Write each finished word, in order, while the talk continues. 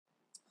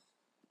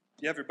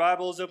You have your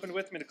Bibles open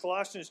with me to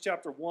Colossians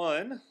chapter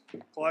 1.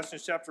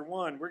 Colossians chapter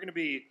 1. We're going to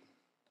be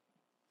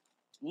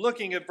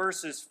looking at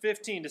verses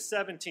 15 to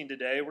 17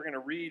 today. We're going to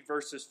read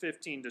verses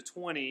 15 to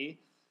 20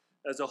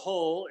 as a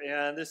whole.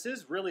 And this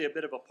is really a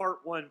bit of a part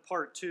one,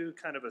 part two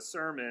kind of a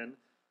sermon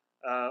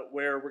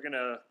where we're going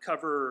to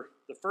cover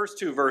the first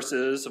two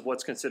verses of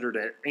what's considered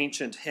an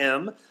ancient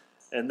hymn.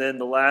 And then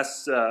the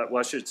last,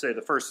 I should say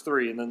the first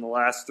three, and then the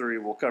last three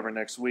we'll cover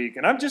next week.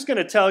 And I'm just going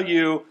to tell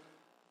you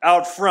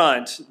out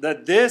front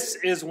that this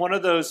is one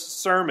of those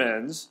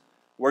sermons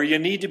where you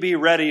need to be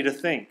ready to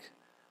think.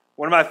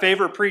 One of my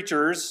favorite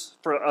preachers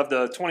of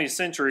the 20th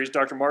century is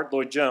Dr. Martin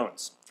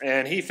Lloyd-Jones.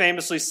 And he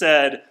famously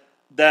said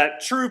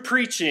that true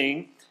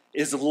preaching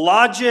is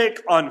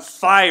logic on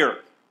fire.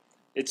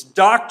 It's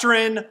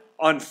doctrine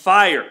on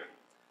fire.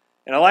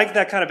 And I like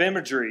that kind of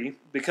imagery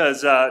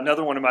because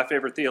another one of my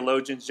favorite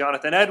theologians,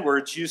 Jonathan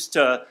Edwards, used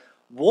to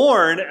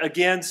warn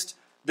against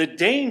the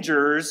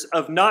dangers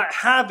of not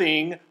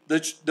having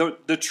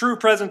the true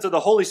presence of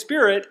the Holy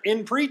Spirit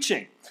in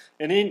preaching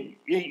and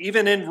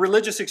even in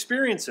religious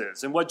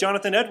experiences. And what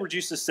Jonathan Edwards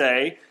used to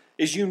say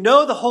is, you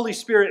know the Holy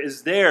Spirit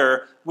is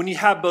there when you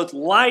have both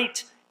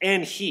light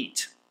and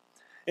heat.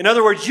 In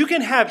other words, you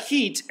can have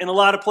heat in a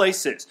lot of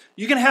places.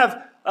 You can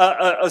have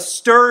a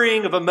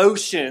stirring of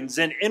emotions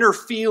and inner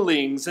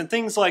feelings and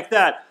things like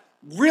that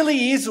really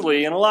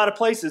easily in a lot of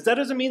places. That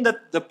doesn't mean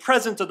that the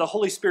presence of the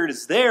Holy Spirit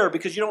is there,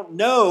 because you don't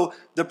know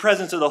the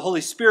presence of the Holy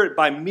Spirit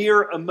by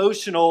mere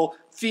emotional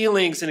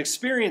feelings and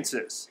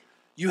experiences.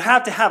 You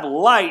have to have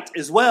light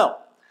as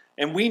well.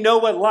 And we know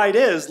what light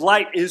is.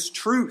 Light is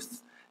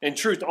truth. And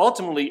truth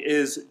ultimately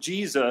is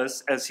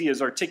Jesus, as he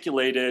is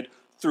articulated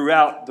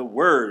throughout the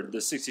Word, the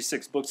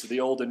 66 books of the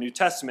Old and New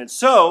Testament.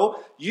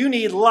 So you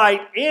need light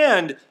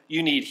and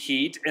you need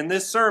heat. And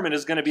this sermon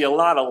is going to be a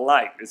lot of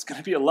light. It's going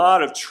to be a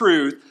lot of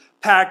truth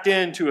packed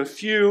into a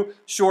few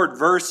short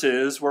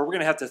verses where we're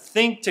going to have to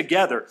think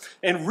together.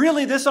 And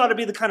really, this ought to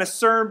be the kind of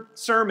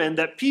sermon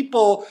that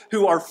people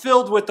who are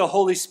filled with the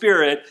Holy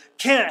Spirit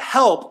can't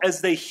help,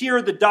 as they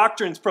hear the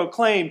doctrines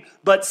proclaimed,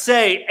 but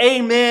say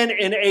amen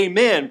and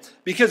amen.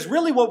 Because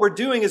really what we're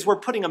doing is we're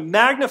putting a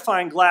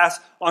magnifying glass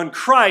on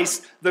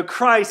Christ, the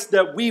Christ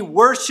that we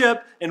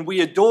worship and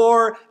we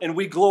adore and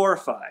we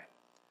glorify.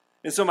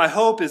 And so my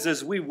hope is,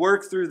 as we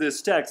work through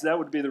this text, that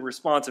would be the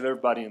response of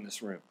everybody in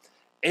this room.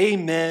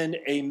 Amen,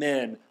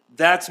 amen.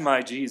 That's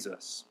my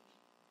Jesus.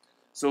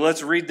 So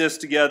let's read this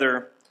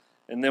together,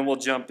 and then we'll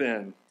jump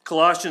in.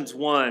 Colossians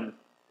 1,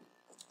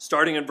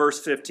 starting in verse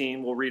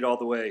 15, we'll read all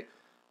the way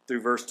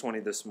through verse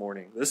 20 this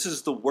morning. This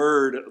is the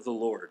word of the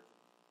Lord.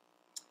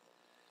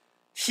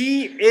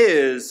 He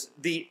is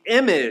the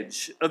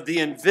image of the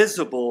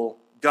invisible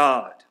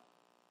God,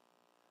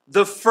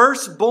 the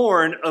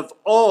firstborn of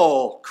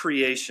all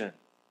creation.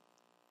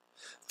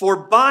 For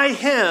by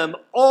him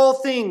all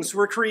things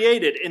were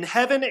created, in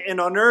heaven and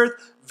on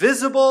earth,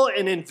 visible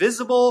and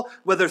invisible,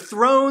 whether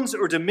thrones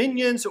or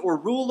dominions or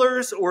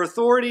rulers or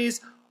authorities.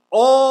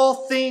 All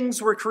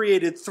things were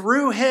created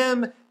through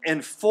him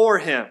and for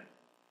him.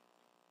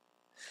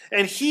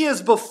 And he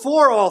is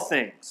before all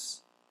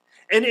things,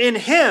 and in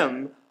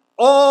him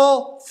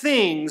all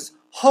things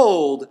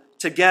hold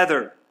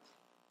together.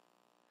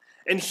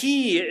 And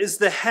he is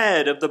the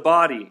head of the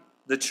body,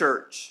 the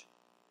church.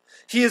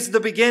 He is the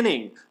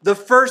beginning, the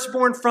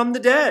firstborn from the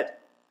dead,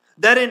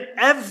 that in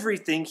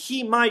everything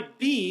he might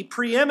be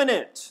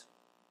preeminent.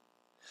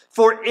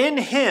 For in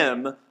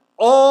him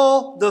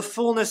all the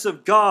fullness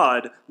of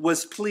God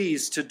was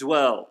pleased to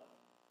dwell,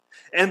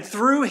 and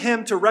through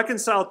him to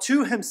reconcile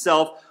to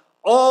himself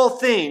all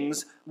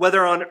things,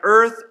 whether on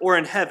earth or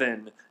in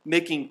heaven,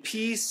 making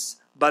peace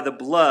by the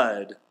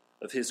blood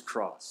of his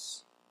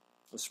cross.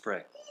 Let's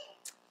pray.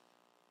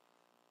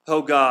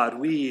 Oh God,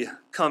 we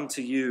come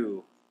to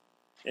you,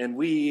 and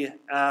we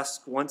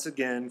ask once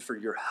again for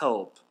your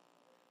help.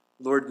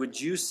 Lord,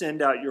 would you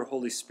send out your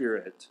Holy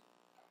Spirit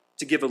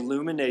to give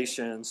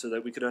illumination so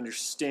that we could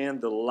understand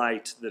the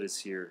light that is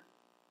here?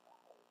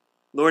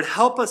 Lord,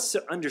 help us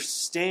to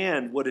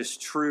understand what is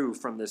true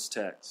from this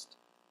text.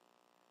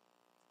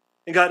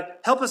 And God,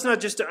 help us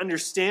not just to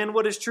understand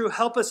what is true,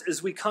 help us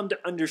as we come to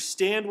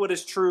understand what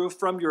is true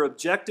from your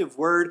objective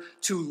word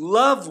to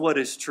love what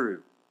is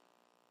true.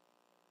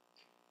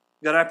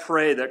 God, I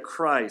pray that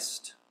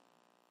Christ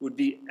would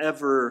be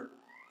ever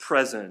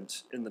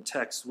present in the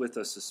text with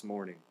us this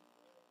morning.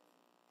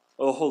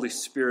 Oh, Holy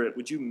Spirit,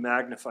 would you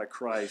magnify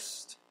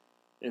Christ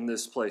in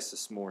this place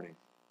this morning?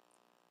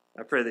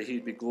 I pray that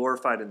he'd be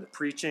glorified in the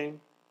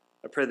preaching.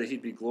 I pray that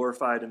he'd be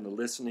glorified in the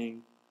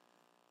listening,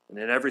 and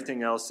in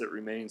everything else that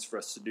remains for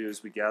us to do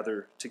as we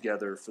gather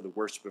together for the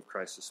worship of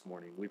Christ this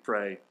morning. We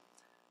pray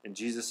in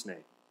Jesus'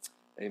 name.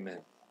 Amen.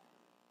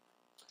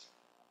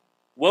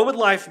 What would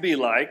life be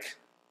like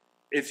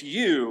if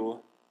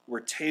you were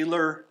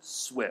Taylor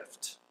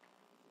Swift?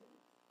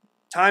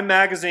 Time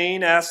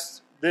magazine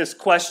asked this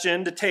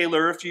question to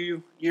Taylor a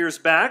few years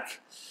back,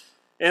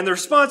 and the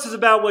response is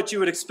about what you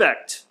would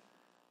expect.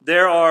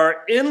 There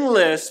are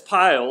endless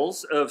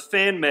piles of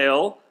fan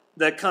mail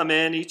that come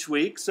in each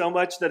week, so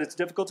much that it's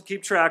difficult to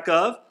keep track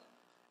of.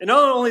 And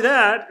not only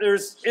that,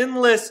 there's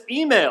endless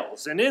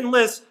emails and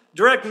endless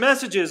direct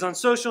messages on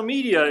social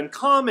media and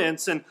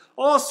comments and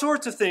all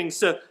sorts of things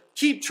to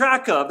keep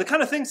track of. The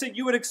kind of things that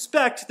you would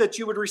expect that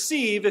you would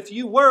receive if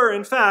you were,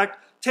 in fact,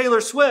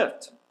 Taylor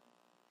Swift.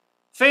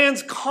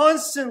 Fans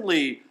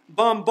constantly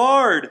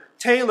bombard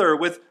Taylor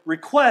with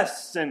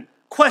requests and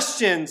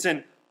questions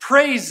and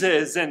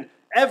praises and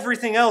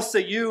everything else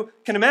that you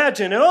can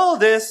imagine. And all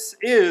this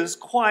is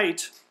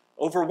quite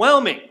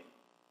overwhelming,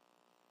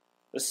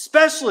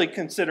 especially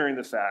considering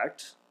the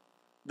fact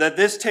that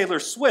this Taylor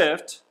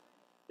Swift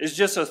is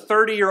just a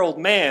 30-year-old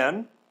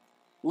man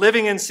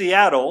living in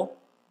Seattle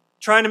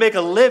trying to make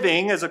a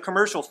living as a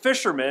commercial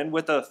fisherman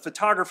with a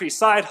photography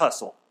side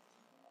hustle.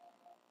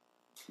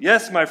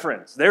 Yes, my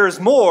friends, there is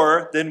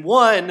more than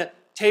one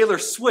Taylor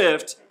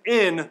Swift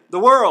in the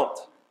world.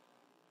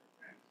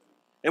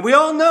 And we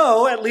all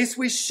know, at least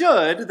we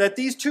should, that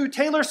these two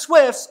Taylor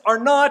Swifts are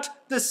not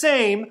the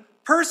same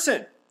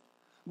person.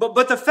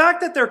 But the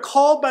fact that they're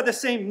called by the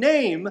same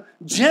name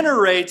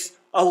generates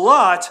a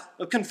lot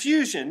of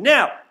confusion.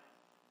 Now,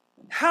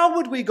 how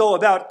would we go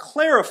about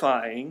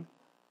clarifying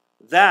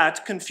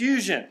that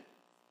confusion?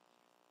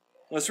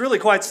 Well, it's really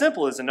quite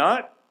simple, is it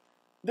not?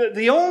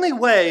 The only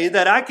way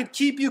that I could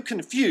keep you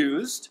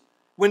confused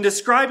when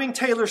describing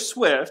Taylor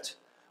Swift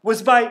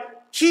was by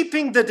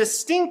keeping the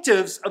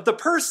distinctives of the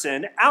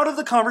person out of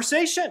the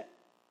conversation.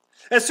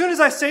 As soon as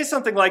I say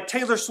something like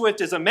Taylor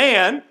Swift is a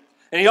man,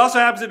 and he also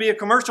happens to be a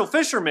commercial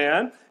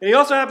fisherman, and he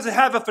also happens to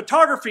have a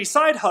photography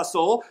side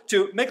hustle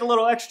to make a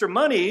little extra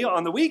money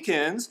on the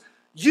weekends,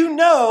 you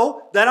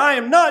know that I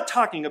am not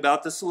talking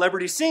about the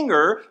celebrity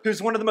singer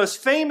who's one of the most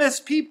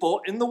famous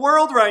people in the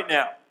world right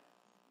now.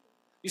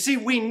 You see,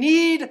 we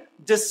need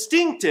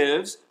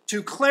distinctives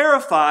to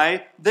clarify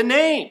the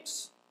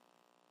names.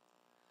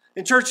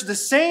 In church, the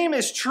same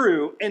is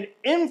true and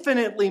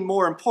infinitely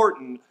more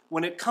important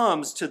when it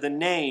comes to the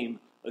name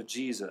of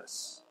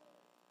Jesus.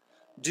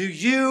 Do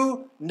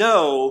you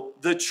know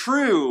the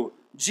true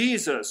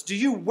Jesus? Do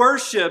you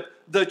worship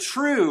the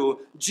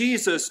true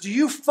Jesus? Do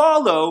you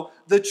follow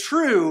the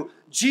true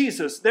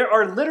Jesus? There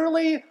are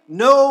literally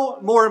no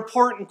more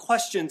important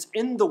questions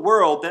in the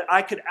world that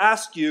I could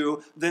ask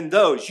you than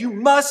those. You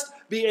must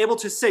be able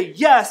to say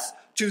yes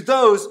to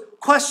those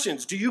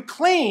questions. Do you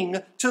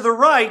cling to the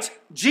right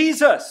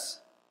Jesus?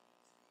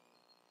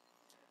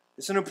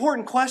 It's an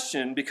important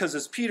question because,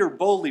 as Peter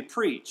boldly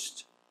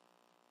preached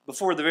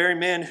before the very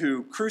men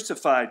who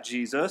crucified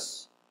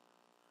Jesus,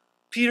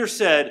 Peter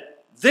said,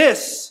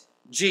 "This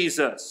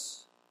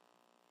Jesus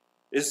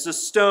is the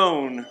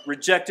stone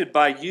rejected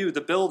by you,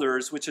 the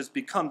builders, which has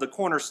become the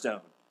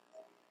cornerstone.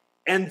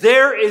 And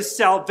there is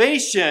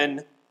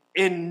salvation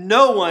in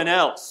no one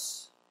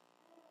else.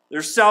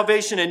 There's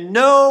salvation in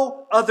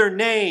no other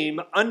name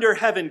under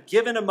heaven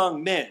given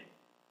among men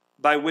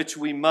by which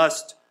we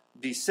must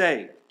be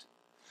saved."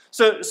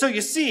 So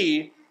you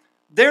see,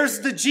 there's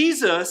the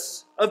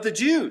Jesus of the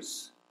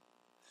Jews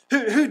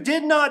who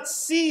did not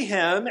see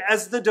him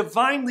as the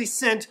divinely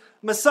sent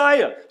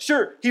Messiah.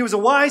 Sure, he was a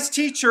wise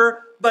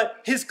teacher,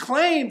 but his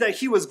claim that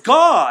he was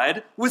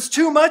God was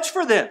too much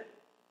for them.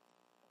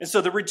 And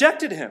so they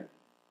rejected him.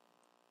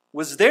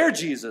 Was their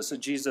Jesus a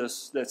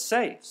Jesus that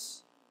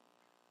saves?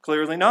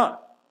 Clearly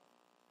not.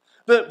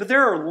 But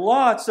there are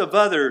lots of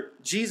other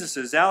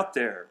Jesuses out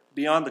there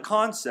beyond the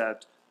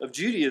concept of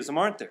Judaism,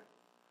 aren't there?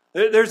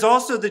 There's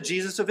also the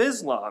Jesus of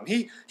Islam.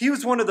 He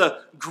was one of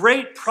the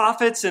great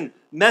prophets and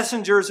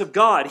messengers of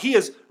God. He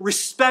is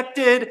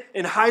respected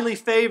and highly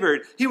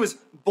favored. He was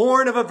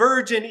born of a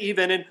virgin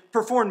even and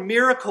performed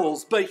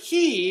miracles, but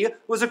he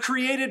was a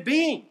created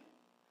being.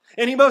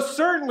 And he most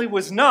certainly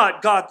was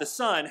not God the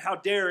Son. How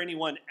dare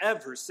anyone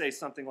ever say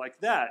something like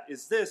that?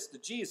 Is this the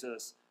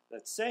Jesus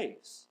that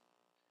saves?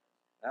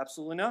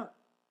 Absolutely not.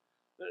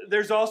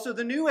 There's also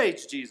the New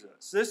Age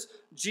Jesus. This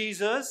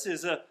Jesus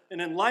is an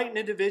enlightened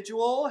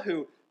individual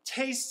who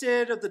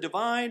tasted of the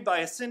divine by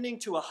ascending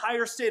to a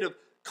higher state of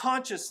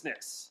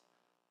consciousness.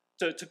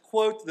 To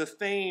quote the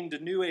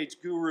famed New Age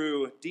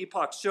guru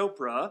Deepak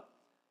Chopra,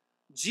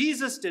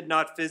 Jesus did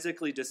not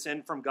physically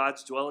descend from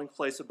God's dwelling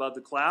place above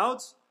the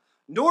clouds,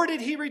 nor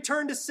did he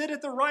return to sit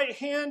at the right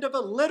hand of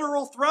a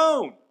literal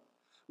throne.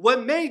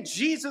 What made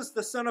Jesus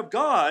the Son of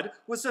God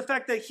was the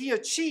fact that he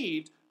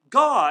achieved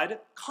God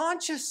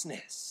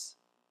consciousness.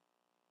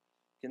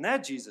 Can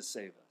that Jesus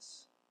save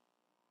us?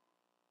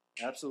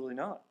 Absolutely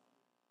not.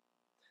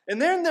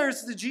 And then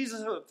there's the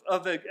Jesus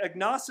of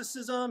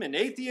agnosticism and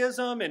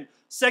atheism and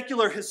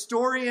secular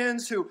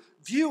historians who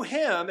view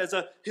him as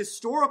a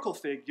historical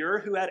figure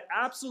who had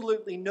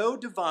absolutely no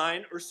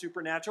divine or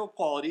supernatural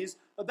qualities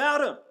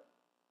about him.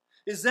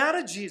 Is that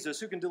a Jesus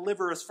who can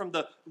deliver us from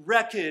the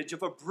wreckage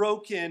of a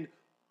broken,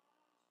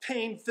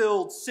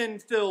 pain-filled,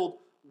 sin-filled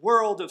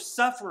world of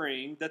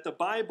suffering that the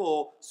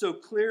Bible so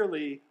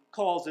clearly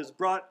calls as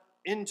brought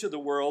into the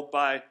world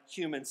by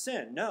human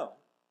sin? No,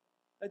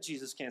 that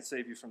Jesus can't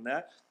save you from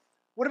that.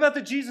 What about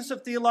the Jesus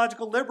of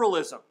theological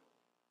liberalism?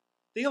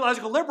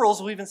 Theological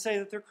liberals will even say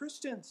that they're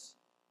Christians.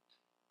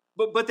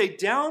 But they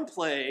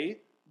downplay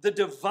the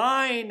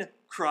divine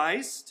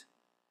Christ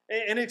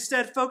and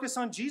instead focus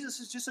on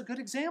Jesus as just a good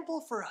example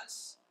for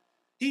us.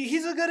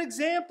 He's a good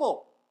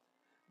example.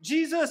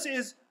 Jesus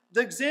is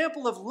the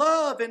example of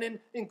love and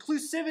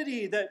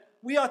inclusivity, that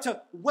we ought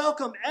to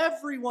welcome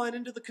everyone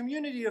into the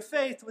community of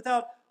faith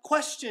without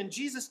question.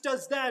 Jesus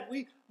does that.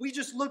 We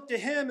just look to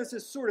him as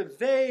this sort of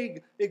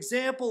vague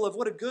example of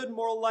what a good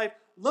moral life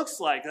looks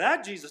like.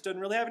 That Jesus doesn't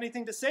really have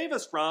anything to save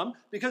us from,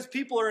 because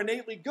people are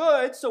innately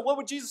good, so what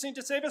would Jesus need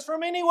to save us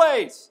from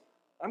anyways?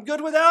 I'm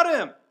good without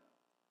him.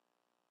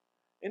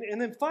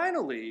 And then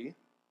finally,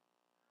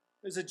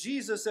 there's a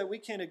Jesus that we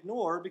can't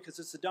ignore, because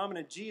it's the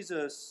dominant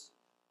Jesus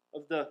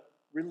of the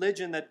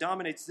religion that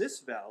dominates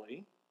this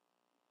valley.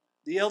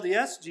 The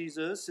LDS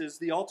Jesus is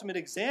the ultimate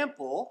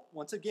example,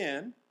 once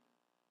again,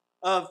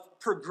 of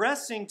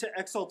progressing to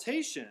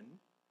exaltation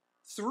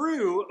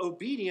through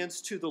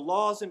obedience to the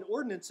laws and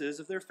ordinances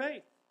of their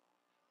faith.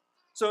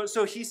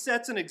 So he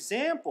sets an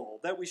example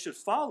that we should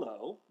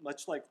follow,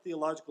 much like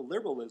theological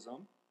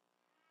liberalism,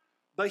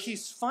 but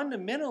he's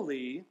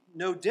fundamentally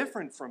no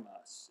different from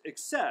us,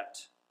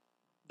 except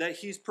that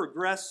he's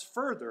progressed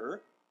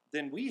further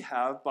than we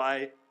have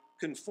by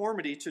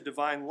conformity to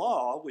divine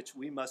law, which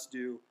we must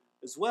do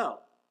as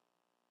well.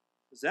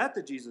 Is that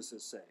the Jesus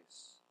that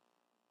saves?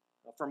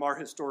 Now, from our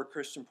historic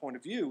Christian point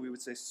of view, we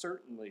would say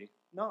certainly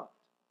not.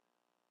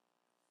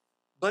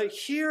 But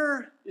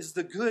here is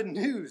the good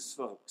news,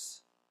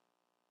 folks.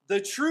 The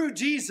true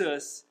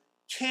Jesus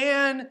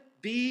can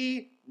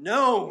be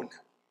known,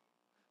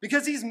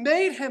 because he's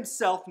made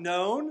himself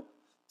known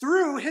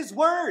through his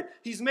word.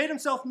 He's made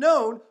himself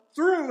known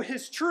through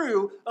his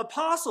true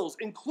apostles,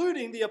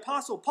 including the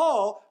apostle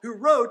Paul, who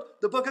wrote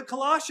the book of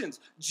Colossians.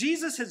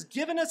 Jesus has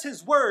given us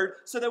his word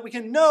so that we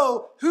can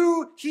know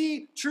who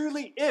he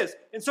truly is.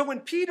 And so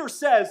when Peter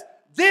says,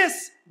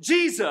 this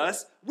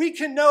Jesus, we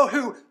can know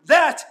who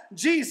that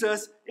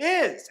Jesus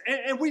is.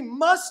 And we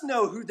must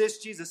know who this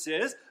Jesus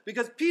is,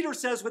 because Peter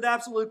says with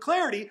absolute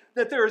clarity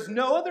that there is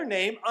no other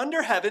name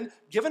under heaven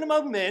given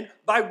among men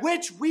by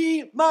which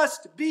we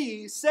must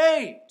be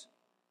saved.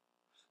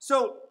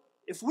 So,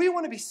 if we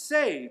want to be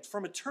saved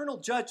from eternal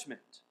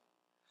judgment,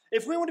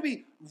 if we want to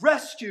be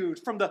rescued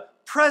from the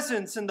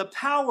presence and the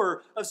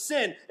power of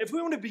sin, if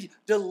we want to be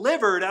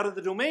delivered out of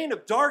the domain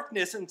of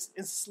darkness and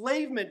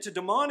enslavement to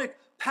demonic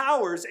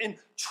powers and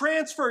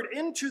transferred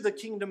into the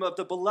kingdom of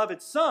the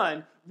beloved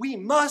Son, we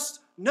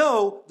must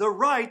know the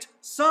right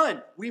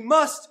Son. We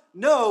must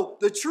know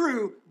the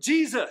true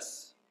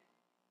Jesus.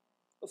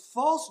 A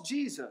false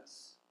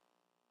Jesus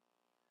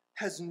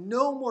has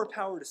no more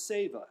power to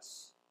save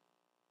us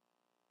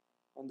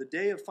on the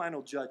day of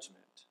final judgment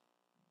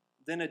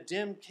than a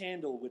dim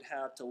candle would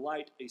have to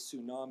light a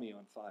tsunami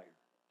on fire.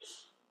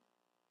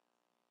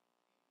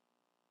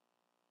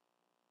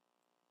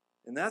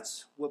 And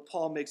that's what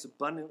Paul makes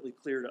abundantly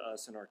clear to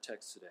us in our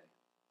text today.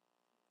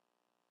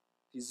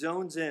 He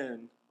zones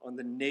in on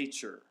the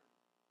nature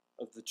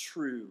of the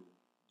true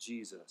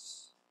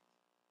Jesus.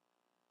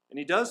 And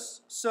he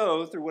does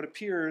so through what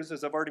appears,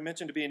 as I've already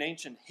mentioned, to be an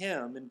ancient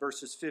hymn in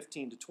verses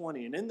 15 to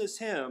 20. And in this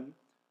hymn,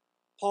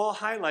 Paul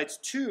highlights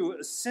two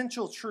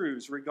essential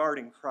truths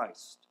regarding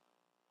Christ.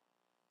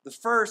 The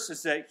first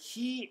is that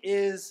he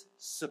is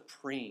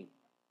supreme.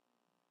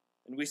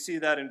 And we see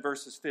that in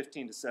verses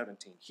 15 to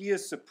 17. He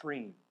is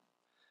supreme.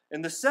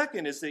 And the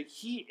second is that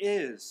he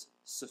is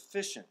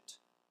sufficient.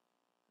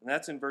 And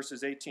that's in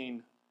verses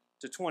 18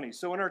 to 20.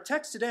 So in our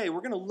text today,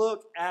 we're going to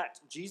look at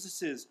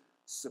Jesus'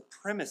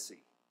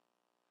 supremacy.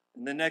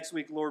 And then next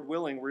week, Lord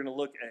willing, we're going to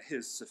look at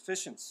his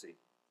sufficiency.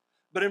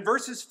 But in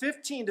verses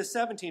 15 to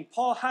 17,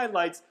 Paul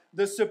highlights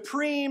the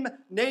supreme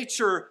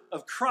nature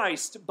of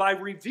Christ by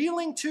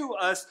revealing to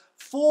us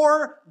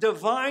four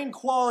divine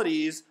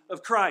qualities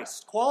of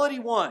Christ. Quality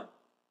 1,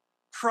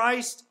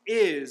 Christ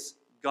is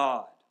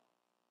God.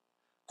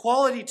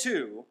 Quality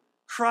 2,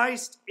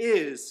 Christ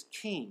is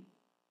King.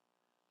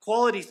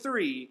 Quality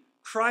 3,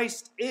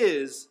 Christ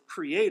is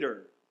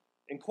Creator.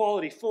 And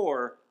quality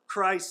 4,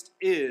 Christ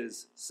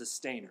is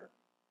Sustainer.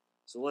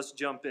 So let's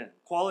jump in.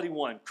 Quality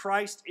 1,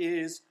 Christ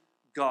is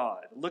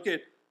God. Look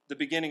at the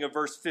beginning of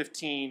verse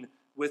 15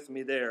 with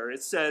me there.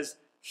 It says,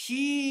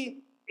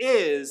 he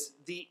is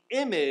the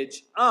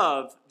image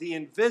of the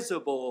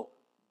invisible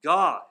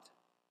God.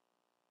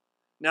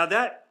 Now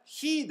that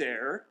he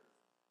there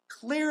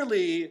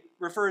clearly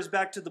refers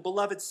back to the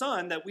beloved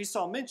Son that we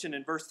saw mentioned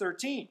in verse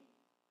 13.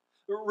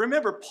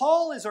 Remember,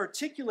 Paul is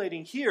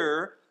articulating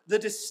here the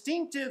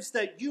distinctives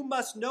that you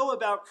must know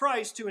about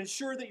Christ to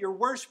ensure that you're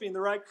worshiping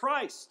the right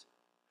Christ.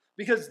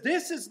 Because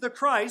this is the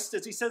Christ,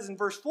 as he says in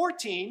verse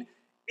 14,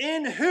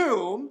 in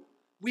whom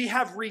we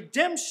have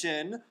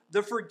redemption,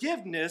 the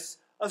forgiveness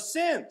of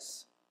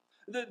sins.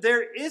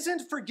 There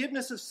isn't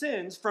forgiveness of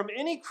sins from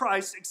any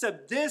Christ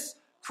except this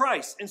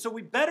Christ. And so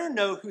we better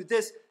know who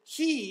this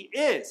he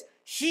is.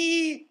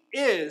 He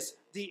is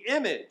the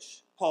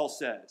image, Paul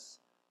says,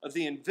 of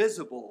the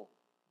invisible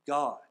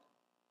God.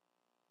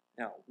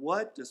 Now,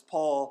 what does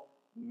Paul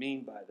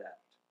mean by that?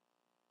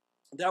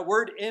 That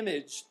word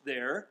image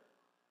there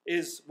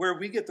is where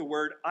we get the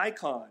word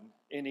icon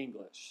in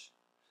English.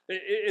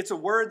 It's a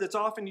word that's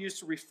often used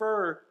to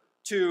refer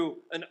to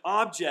an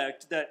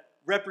object that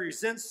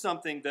represents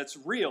something that's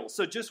real.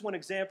 So just one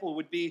example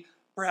would be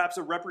perhaps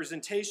a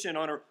representation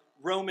on a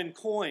Roman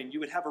coin. You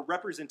would have a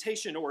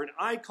representation or an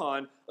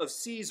icon of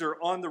Caesar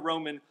on the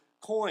Roman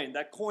coin.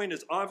 That coin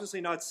is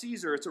obviously not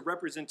Caesar. It's a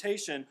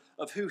representation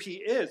of who he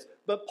is.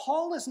 But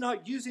Paul is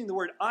not using the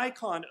word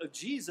icon of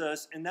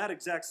Jesus in that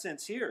exact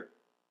sense here.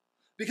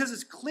 Because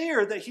it's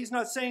clear that he's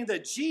not saying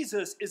that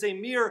Jesus is a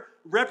mere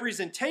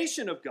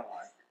representation of God.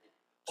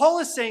 Paul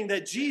is saying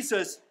that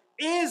Jesus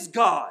is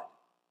God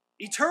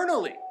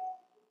eternally.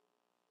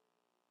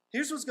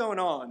 Here's what's going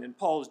on in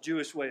Paul's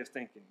Jewish way of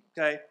thinking,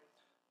 okay?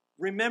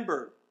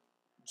 Remember,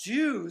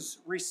 Jews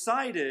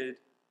recited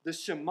the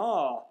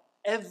Shema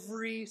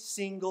every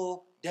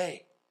single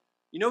day.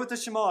 You know what the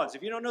Shema is.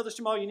 If you don't know the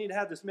Shema, you need to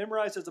have this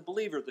memorized as a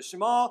believer. The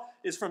Shema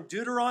is from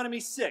Deuteronomy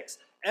 6.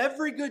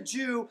 Every good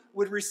Jew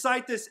would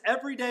recite this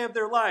every day of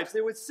their lives.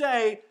 They would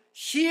say,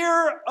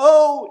 "Hear,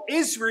 O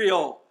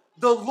Israel,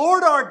 the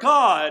Lord our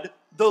God,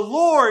 the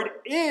Lord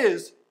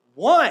is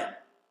one."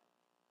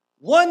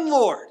 One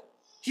Lord.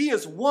 He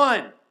is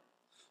one.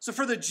 So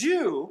for the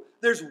Jew,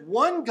 there's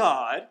one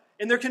God,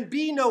 and there can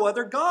be no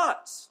other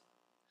gods.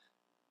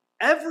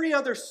 Every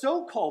other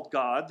so-called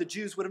God the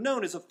Jews would have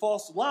known is a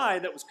false lie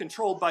that was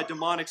controlled by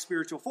demonic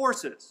spiritual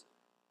forces.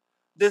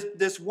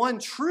 This one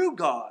true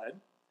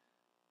God,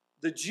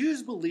 the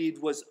Jews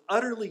believed was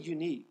utterly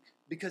unique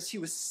because he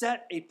was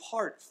set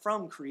apart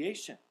from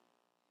creation.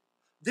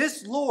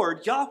 This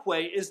Lord,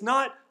 Yahweh, is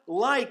not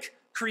like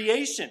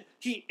creation.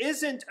 He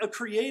isn't a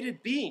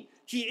created being.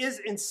 He is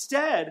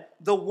instead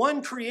the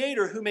one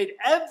creator who made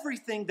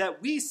everything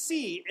that we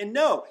see and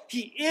know.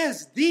 He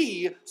is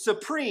the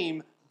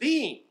supreme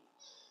being.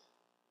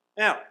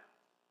 Now,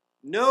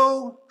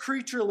 no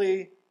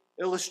creaturely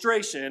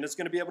illustration is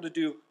going to be able to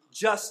do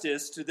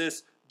justice to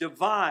this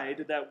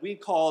divide that we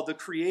call the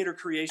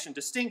creator-creation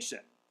distinction.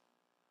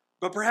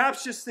 But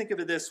perhaps just think of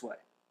it this way.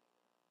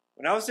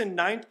 When I was in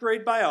 9th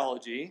grade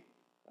biology,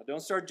 now don't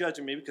start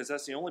judging me because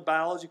that's the only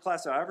biology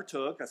class I ever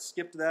took. I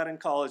skipped that in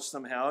college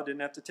somehow.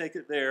 Didn't have to take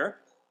it there.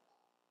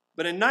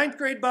 But in 9th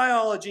grade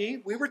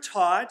biology, we were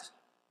taught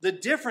the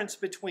difference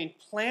between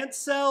plant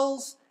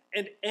cells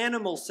and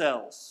animal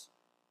cells.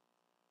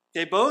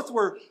 Okay, both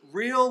were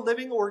real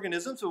living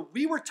organisms, but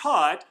we were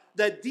taught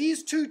that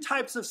these two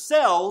types of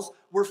cells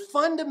were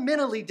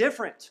fundamentally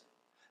different.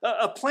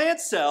 A plant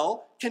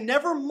cell can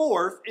never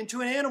morph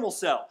into an animal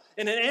cell,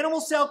 and an animal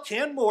cell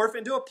can morph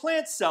into a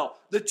plant cell.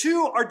 The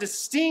two are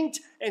distinct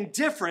and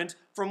different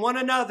from one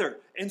another,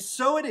 and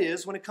so it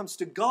is when it comes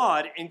to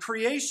God and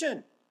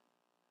creation.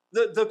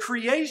 The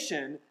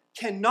creation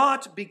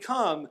cannot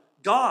become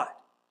God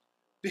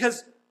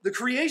because the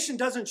creation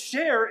doesn't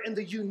share in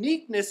the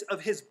uniqueness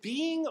of his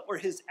being or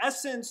his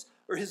essence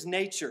or his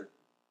nature.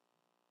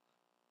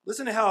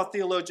 Listen to how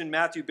theologian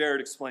Matthew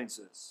Barrett explains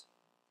this.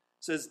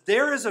 He says,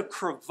 there is a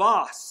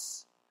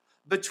crevasse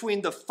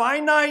between the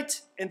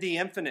finite and the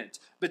infinite,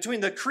 between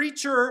the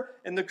creature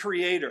and the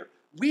creator.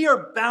 We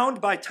are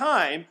bound by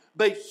time,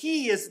 but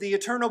he is the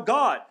eternal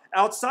God,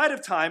 outside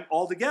of time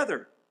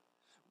altogether.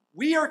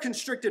 We are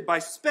constricted by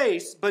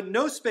space, but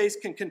no space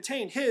can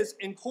contain his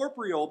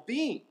incorporeal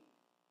being.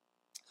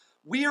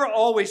 We are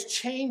always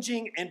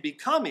changing and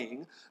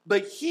becoming,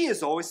 but he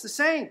is always the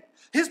same.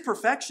 His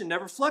perfection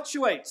never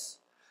fluctuates.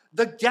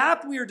 The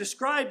gap we are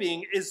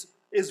describing is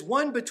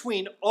one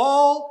between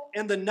all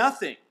and the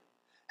nothing.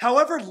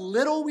 However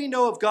little we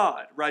know of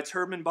God, writes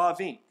Herman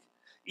Bavinck,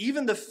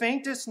 even the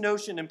faintest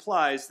notion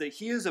implies that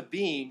he is a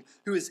being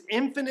who is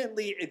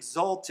infinitely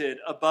exalted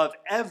above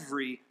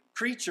every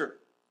creature.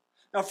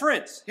 Now,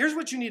 friends, here's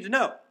what you need to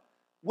know.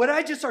 What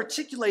I just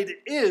articulated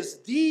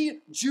is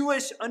the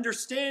Jewish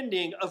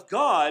understanding of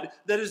God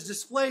that is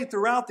displayed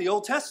throughout the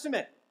Old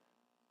Testament.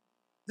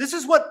 This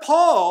is what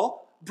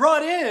Paul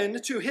brought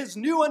in to his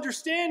new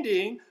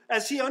understanding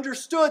as he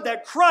understood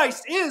that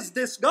Christ is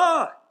this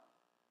God.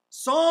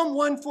 Psalm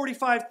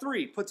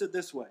 145:3 puts it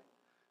this way.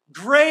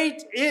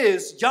 Great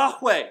is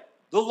Yahweh,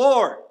 the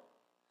Lord,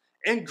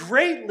 and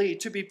greatly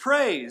to be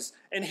praised,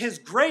 and his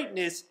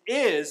greatness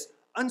is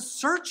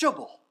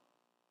unsearchable.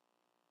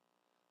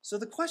 So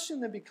the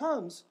question then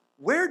becomes,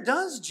 where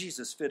does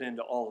Jesus fit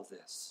into all of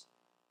this?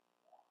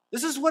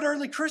 This is what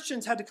early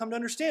Christians had to come to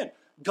understand.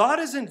 God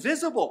is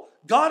invisible.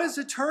 God is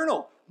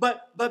eternal.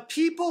 But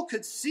people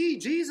could see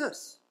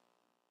Jesus.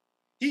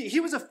 He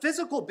was a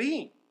physical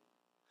being.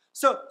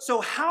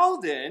 So how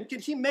then can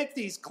he make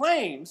these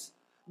claims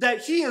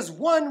that he is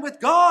one with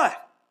God?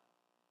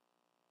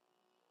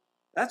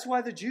 That's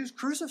why the Jews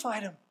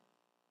crucified him.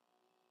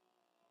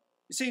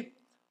 You see,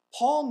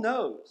 Paul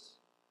knows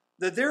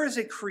that there is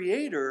a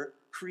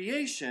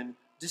creator-creation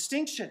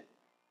distinction.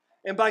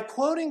 And by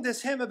quoting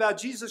this hymn about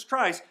Jesus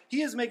Christ,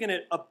 he is making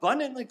it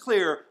abundantly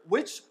clear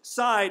which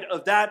side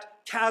of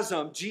that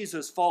chasm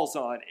Jesus falls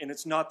on, and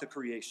it's not the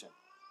creation.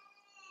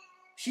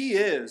 He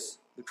is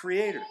the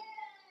creator.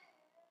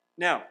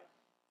 Now,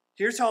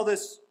 here's how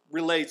this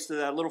relates to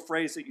that little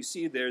phrase that you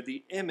see there,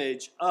 the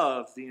image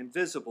of the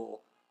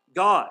invisible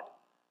God.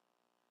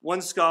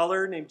 One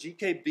scholar named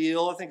G.K.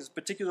 Beale, I think, is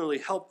particularly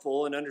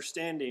helpful in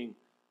understanding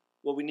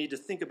what we need to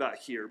think about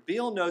here.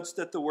 Beale notes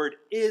that the word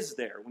is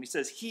there. When he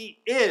says he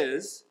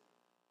is,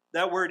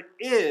 that word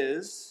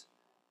is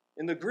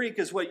in the Greek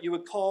is what you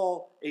would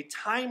call a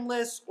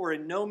timeless or a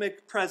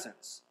gnomic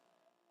presence.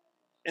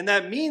 And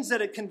that means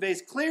that it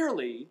conveys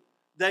clearly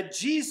that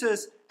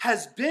Jesus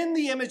has been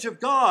the image of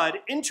God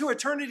into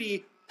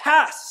eternity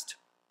past.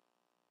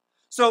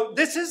 So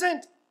this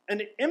isn't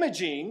an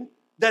imaging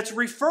that's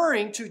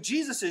referring to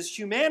Jesus'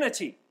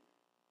 humanity.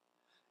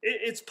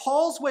 It's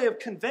Paul's way of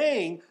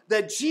conveying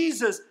that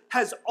Jesus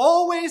has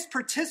always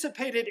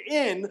participated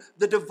in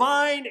the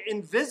divine,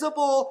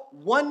 invisible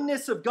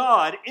oneness of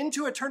God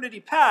into eternity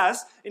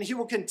past, and he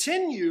will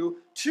continue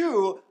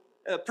to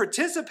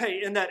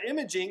participate in that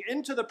imaging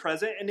into the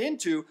present and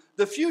into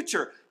the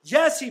future.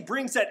 Yes, he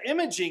brings that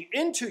imaging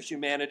into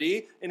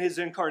humanity in his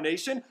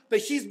incarnation, but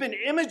he's been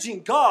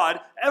imaging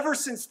God ever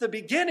since the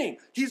beginning.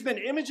 He's been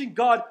imaging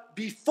God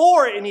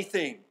before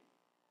anything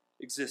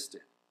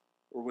existed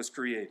or was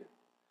created.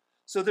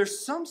 So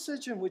there's some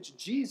sense in which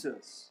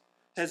Jesus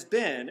has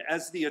been,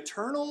 as the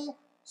eternal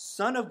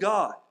Son of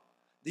God,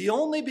 the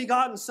only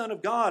begotten Son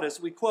of God,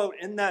 as we quote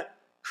in that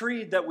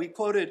creed that we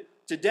quoted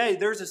today,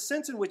 there's a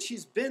sense in which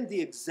he's been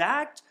the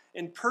exact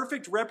and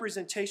perfect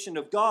representation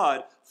of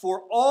God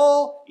for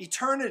all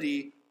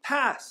eternity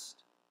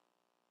past.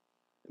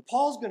 And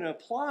Paul's going to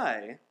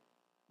apply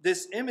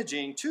this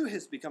imaging to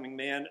his becoming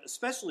man,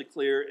 especially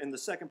clear in the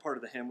second part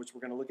of the hymn, which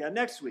we're going to look at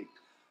next week.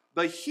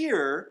 But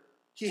here,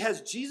 he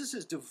has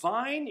Jesus'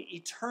 divine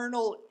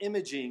eternal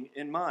imaging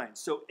in mind.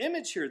 So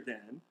image here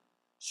then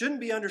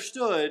shouldn't be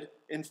understood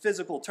in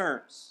physical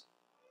terms.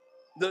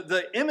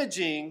 The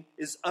imaging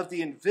is of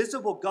the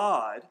invisible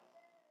God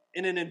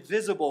in an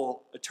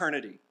invisible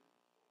eternity.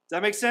 Does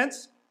that make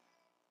sense?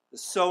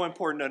 It's so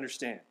important to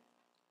understand.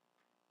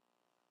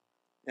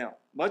 Now,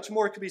 much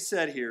more could be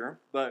said here,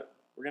 but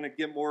we're going to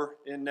get more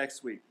in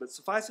next week. But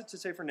suffice it to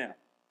say for now,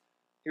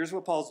 here's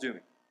what Paul's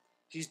doing.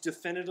 He's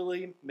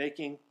definitively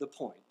making the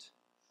point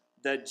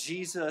that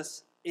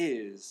Jesus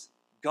is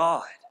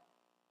God.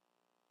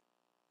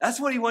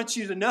 That's what he wants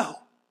you to know.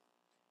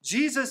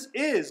 Jesus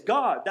is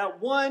God,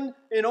 that one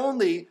and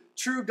only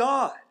true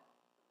God.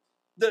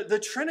 The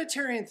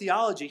Trinitarian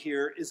theology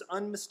here is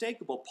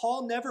unmistakable.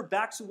 Paul never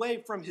backs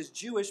away from his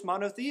Jewish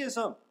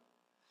monotheism.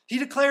 He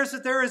declares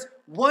that there is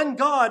one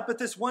God, but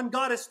this one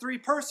God is three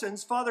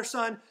persons, Father,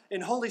 Son,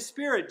 and Holy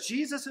Spirit.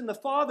 Jesus and the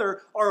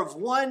Father are of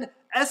one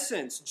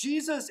essence.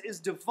 Jesus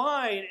is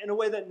divine in a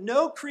way that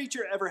no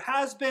creature ever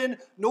has been,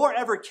 nor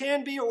ever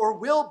can be, or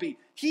will be.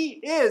 He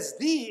is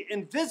the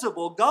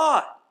invisible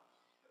God.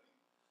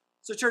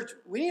 So, church,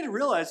 we need to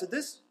realize that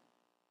this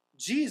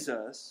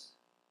Jesus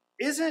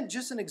isn't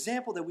just an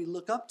example that we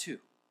look up to.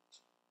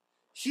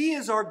 He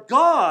is our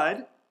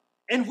God,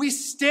 and we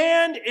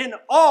stand in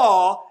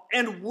awe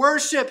and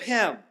worship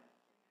him.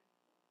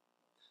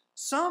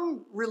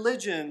 Some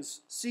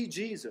religions see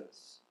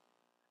Jesus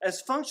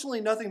as functionally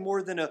nothing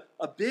more than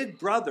a big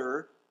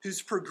brother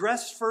who's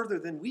progressed further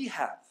than we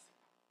have.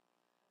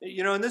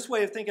 You know, in this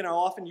way of thinking, I'll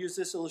often use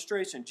this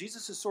illustration.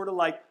 Jesus is sort of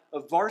like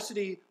a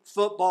varsity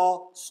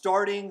football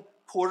starting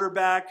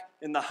quarterback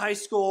in the high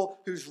school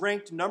who's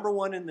ranked number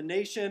one in the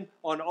nation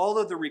on all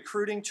of the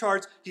recruiting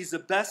charts. He's the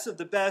best of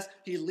the best.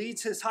 He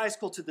leads his high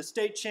school to the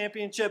state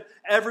championship.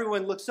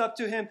 Everyone looks up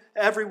to him.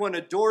 Everyone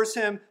adores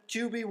him.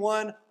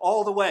 QB1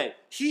 all the way.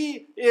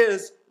 He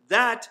is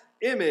that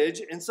image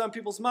in some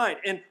people's mind.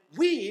 And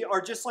we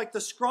are just like the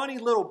scrawny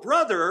little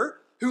brother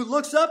who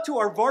looks up to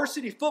our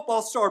varsity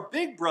football star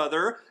big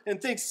brother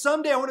and thinks,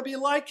 someday I want to be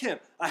like him.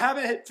 I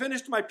haven't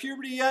finished my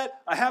puberty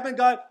yet. I haven't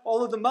got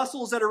all of the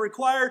muscles that are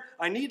required.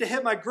 I need to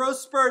hit my growth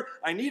spurt.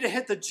 I need to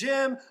hit the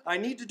gym. I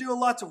need to do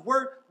lots of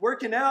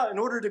working out in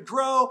order to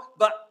grow.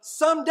 But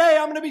someday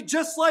I'm going to be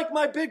just like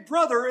my big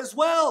brother as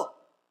well.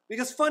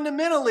 Because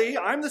fundamentally,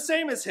 I'm the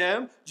same as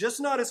him, just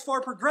not as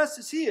far progressed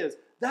as he is.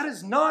 That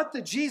is not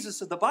the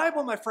Jesus of the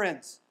Bible, my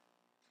friends.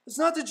 It's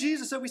not the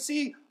Jesus that we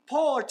see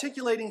Paul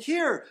articulating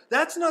here.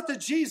 That's not the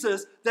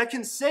Jesus that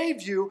can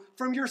save you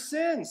from your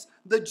sins.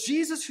 The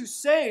Jesus who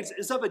saves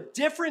is of a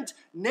different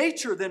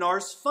nature than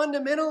ours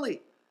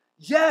fundamentally.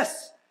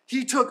 Yes,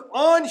 he took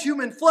on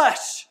human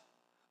flesh,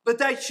 but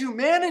that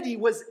humanity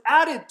was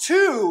added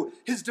to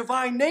his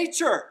divine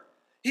nature.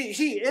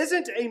 He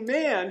isn't a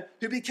man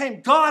who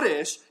became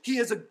goddish. He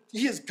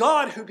is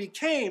God who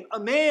became a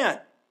man.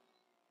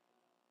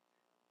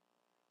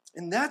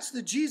 And that's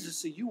the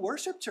Jesus that you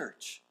worship,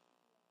 church.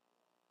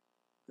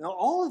 Now,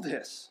 all of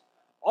this,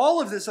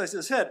 as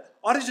I said,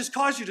 ought to just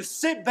cause you to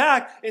sit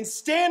back and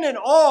stand in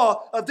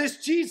awe of this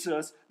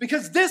Jesus,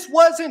 because this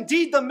was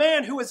indeed the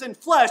man who was in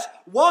flesh,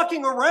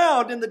 walking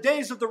around in the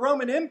days of the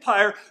Roman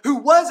Empire, who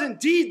was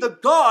indeed the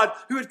God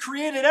who had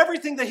created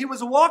everything that he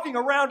was walking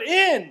around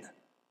in.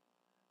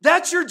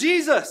 That's your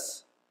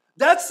Jesus.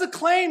 That's the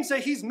claims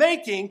that he's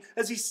making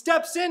as he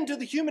steps into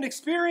the human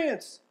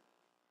experience.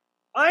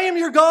 I am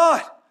your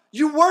God.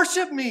 You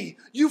worship me,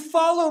 you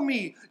follow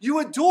me, you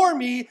adore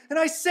me, and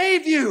I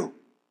save you.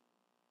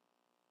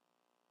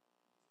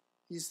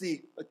 He's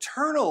the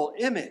eternal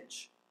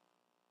image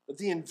of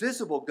the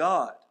invisible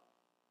God.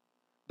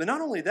 But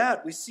not only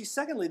that, we see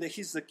secondly that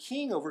he's the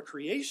king over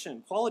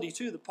creation. Quality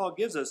two that Paul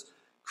gives us,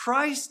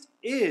 Christ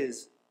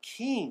is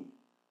king.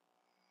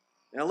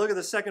 Now look at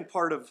the second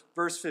part of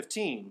verse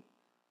 15.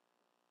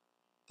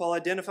 Paul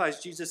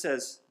identifies Jesus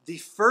as the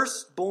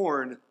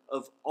firstborn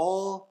of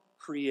all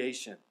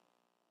creation.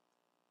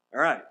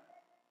 All right.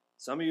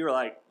 Some of you are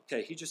like,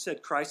 okay, he just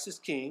said Christ is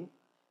king.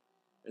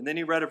 And then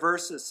he read a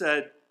verse that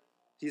said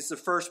he's the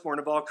firstborn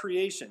of all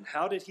creation.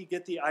 How did he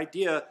get the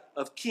idea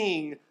of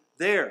king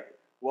there?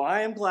 Well,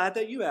 I am glad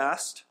that you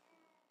asked,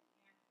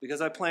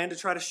 because I plan to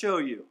try to show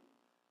you.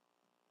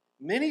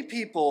 Many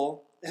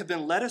people have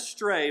been led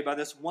astray by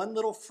this one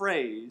little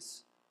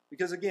phrase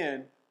because,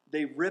 again,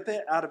 they rip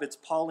it out of its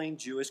Pauline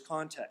Jewish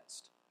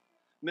context.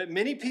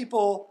 Many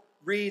people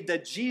read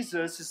that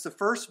Jesus is the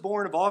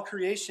firstborn of all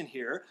creation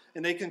here,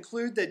 and they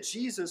conclude that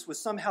Jesus was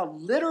somehow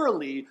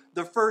literally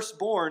the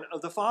firstborn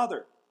of the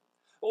Father,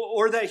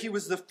 or that he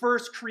was the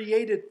first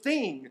created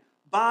thing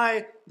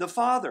by the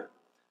Father.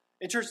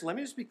 And church, let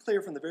me just be clear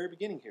from the very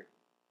beginning here.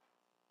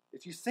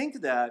 If you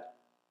think that,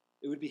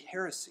 it would be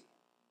heresy.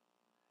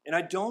 And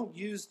I don't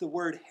use the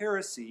word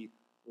heresy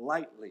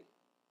lightly.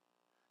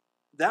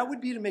 That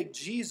would be to make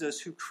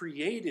Jesus, who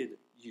created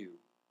you,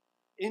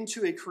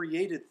 into a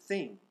created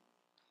thing,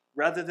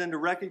 rather than to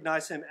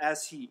recognize him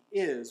as he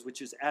is,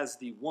 which is as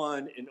the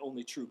one and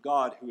only true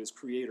God, who is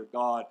creator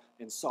God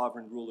and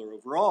sovereign ruler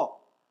over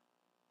all.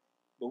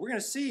 But we're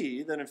going to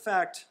see that, in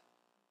fact,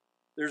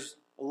 there's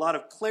a lot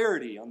of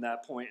clarity on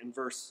that point in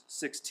verse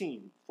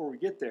 16. Before we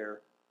get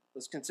there,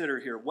 let's consider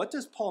here, what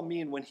does Paul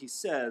mean when he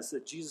says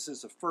that Jesus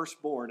is the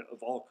firstborn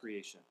of all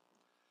creation?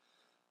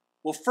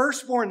 Well,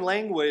 firstborn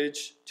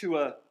language to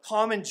a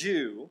common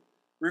Jew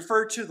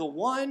referred to the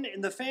one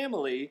in the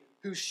family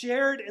who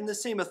shared in the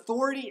same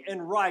authority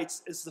and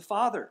rights as the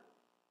father.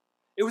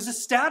 It was a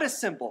status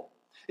symbol.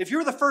 If you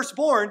were the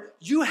firstborn,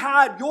 you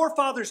had your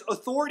father's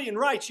authority and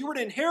rights. You were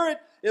to inherit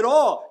it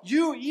all.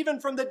 You, even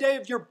from the day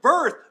of your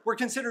birth, were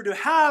considered to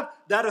have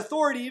that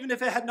authority, even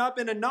if it had not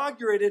been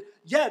inaugurated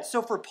yet.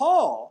 So for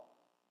Paul,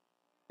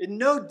 it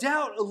no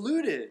doubt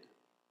alluded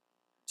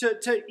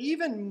to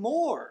even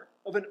more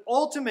of an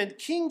ultimate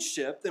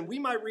kingship than we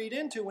might read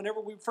into whenever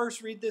we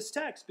first read this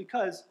text.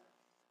 Because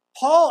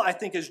Paul, I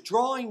think, is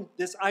drawing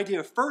this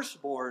idea of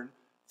firstborn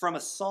from a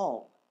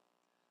psalm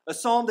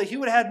that he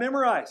would have had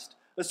memorized,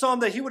 a psalm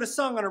that he would have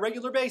sung on a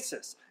regular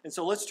basis. And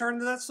so let's turn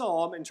to that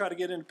psalm and try to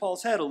get into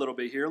Paul's head a little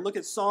bit here. Look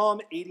at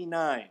Psalm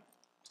 89.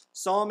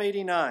 Psalm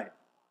 89.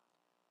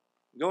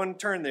 Go and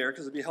turn there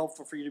because it'd be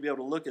helpful for you to be able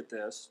to look at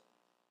this.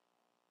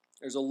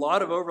 There's a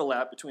lot of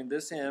overlap between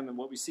this hymn and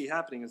what we see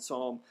happening in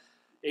Psalm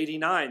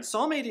 89.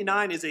 Psalm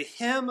 89 is a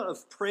hymn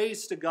of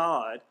praise to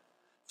God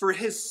for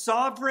his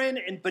sovereign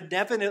and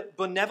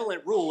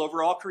benevolent rule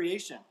over all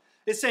creation.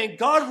 It's saying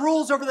God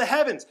rules over the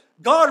heavens.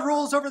 God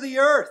rules over the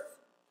earth.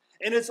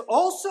 And it's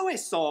also a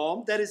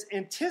psalm that is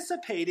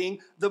anticipating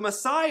the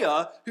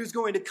Messiah who's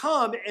going to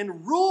come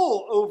and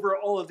rule over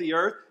all of the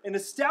earth and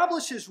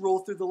establish his rule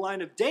through the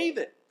line of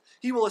David.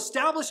 He will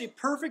establish a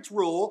perfect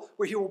rule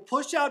where he will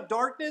push out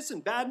darkness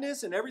and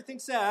badness and everything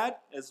sad,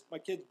 as my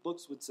kids'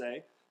 books would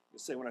say.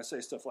 When I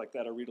say stuff like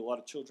that, I read a lot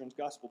of children's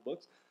gospel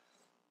books.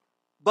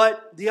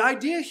 But the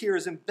idea here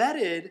is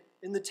embedded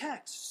in the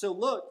text. So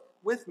look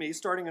with me,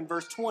 starting in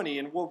verse 20,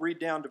 and we'll read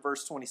down to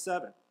verse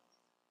 27.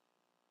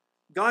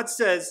 God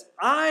says,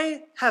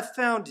 I have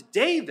found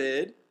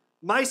David,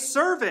 my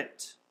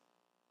servant.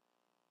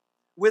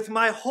 With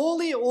my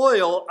holy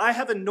oil I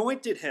have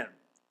anointed him,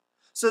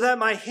 so that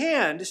my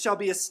hand shall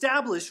be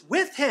established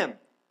with him.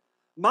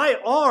 My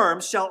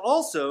arm shall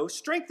also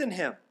strengthen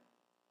him.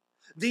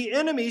 The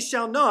enemy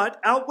shall not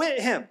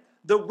outwit him.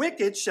 The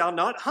wicked shall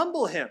not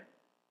humble him.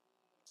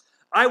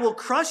 I will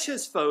crush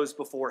his foes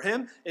before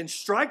him and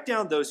strike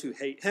down those who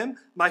hate him.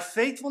 My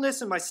faithfulness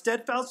and my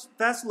steadfast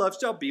love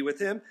shall be with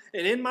him,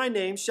 and in my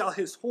name shall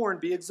his horn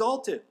be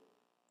exalted.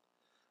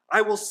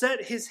 I will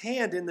set his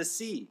hand in the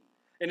sea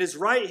and his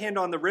right hand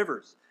on the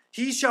rivers.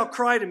 He shall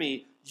cry to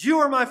me, you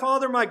are my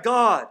Father, my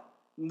God,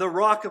 the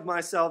rock of my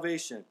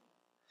salvation.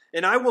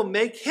 And I will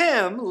make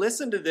him,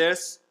 listen to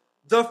this,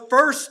 the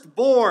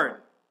firstborn,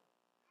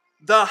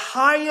 the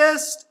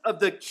highest of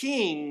the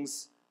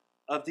kings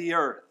of the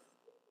earth.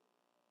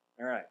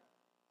 All right.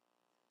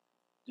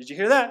 Did you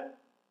hear that?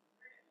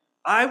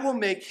 I will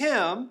make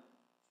him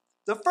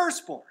the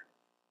firstborn.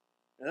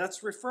 And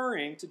that's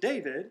referring to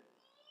David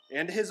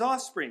and his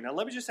offspring. Now,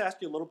 let me just ask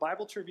you a little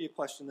Bible trivia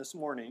question this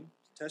morning.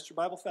 Test your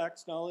Bible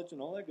facts, knowledge, and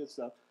all that good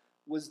stuff.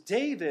 Was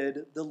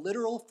David the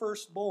literal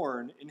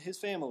firstborn in his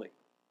family?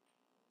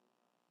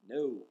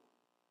 No.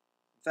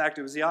 In fact,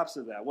 it was the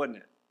opposite of that, wasn't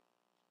it?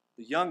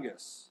 The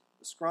youngest,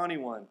 the scrawny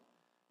one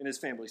in his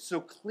family. So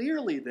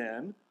clearly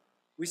then,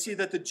 we see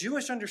that the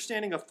Jewish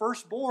understanding of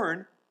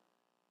firstborn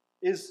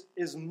is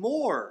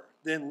more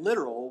than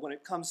literal when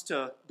it comes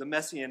to the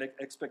messianic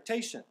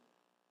expectation.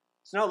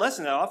 It's not less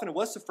than that. Often it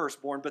was the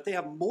firstborn, but they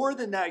have more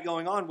than that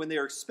going on when they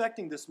are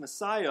expecting this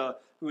Messiah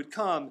who would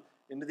come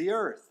into the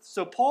earth.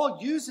 So Paul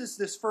uses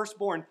this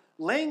firstborn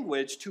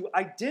language to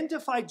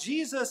identify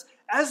Jesus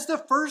as the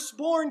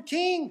firstborn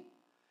king,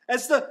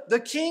 as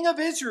the king of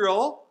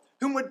Israel,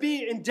 whom would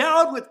be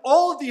endowed with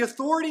all of the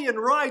authority and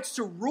rights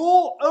to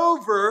rule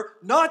over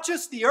not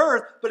just the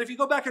earth, but if you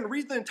go back and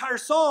read the entire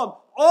psalm,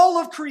 all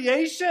of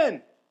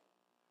creation.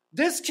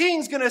 This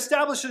king's going to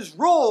establish his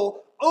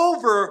rule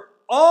over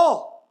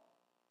all.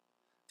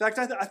 In fact,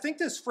 I think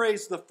this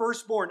phrase, the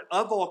firstborn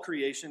of all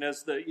creation,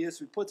 as the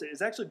ESV puts it,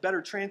 is actually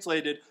better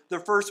translated, the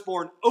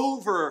firstborn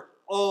over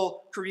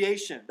all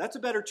creation. That's a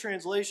better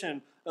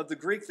translation of the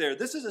Greek there.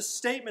 This is a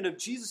statement of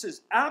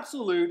Jesus'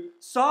 absolute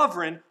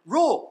sovereign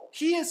rule.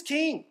 He is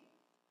king.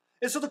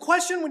 And so the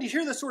question when you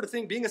hear this sort of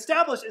thing being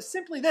established is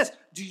simply this: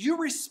 do you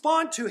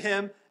respond to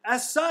him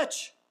as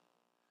such?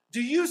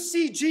 Do you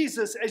see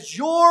Jesus as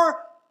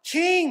your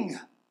king?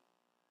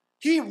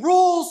 He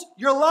rules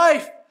your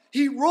life.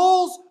 He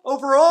rules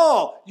over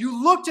all.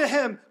 You look to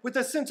him with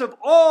a sense of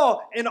awe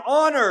and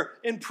honor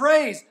and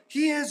praise.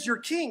 He is your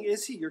king.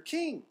 Is he your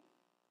king?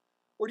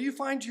 Or do you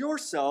find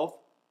yourself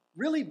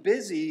really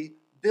busy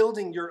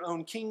building your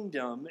own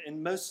kingdom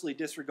and mostly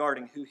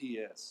disregarding who he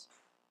is?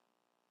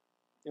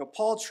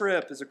 Paul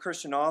Tripp is a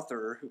Christian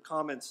author who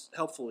comments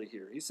helpfully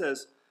here. He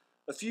says,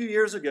 a few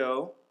years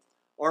ago,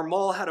 our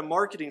mall had a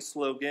marketing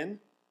slogan,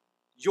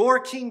 "Your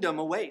kingdom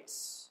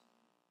awaits."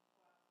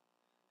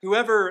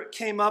 Whoever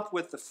came up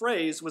with the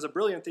phrase was a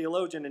brilliant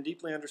theologian and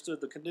deeply understood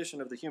the condition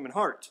of the human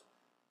heart.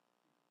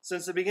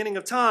 Since the beginning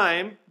of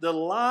time, the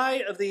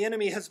lie of the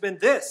enemy has been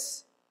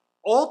this: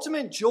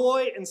 ultimate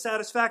joy and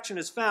satisfaction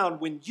is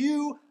found when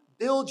you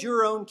build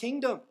your own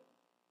kingdom.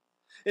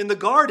 In the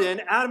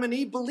garden, Adam and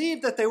Eve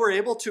believed that they were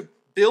able to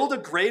build a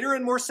greater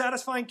and more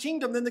satisfying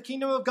kingdom than the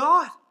kingdom of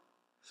God.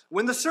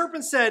 When the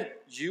serpent said,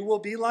 "You will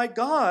be like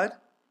God,"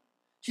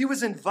 he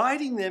was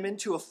inviting them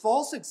into a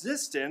false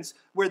existence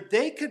where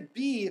they could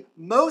be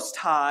most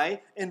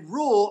high and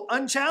rule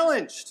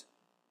unchallenged.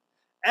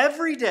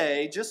 Every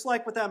day, just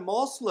like with that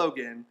mall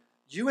slogan,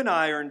 you and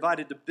I are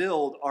invited to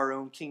build our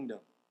own kingdom.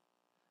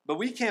 But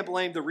we can't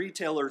blame the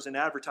retailers and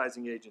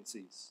advertising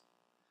agencies.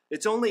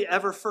 It's only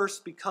ever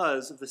first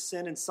because of the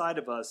sin inside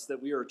of us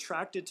that we are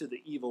attracted to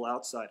the evil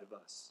outside of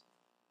us.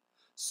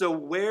 So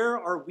where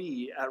are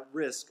we at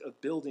risk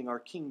of building our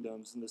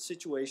kingdoms in the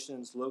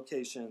situations,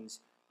 locations,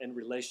 and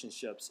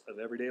relationships of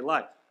everyday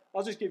life?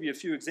 I'll just give you a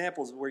few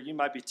examples of where you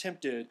might be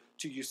tempted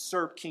to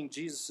usurp King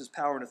Jesus'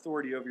 power and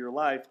authority over your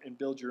life and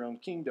build your own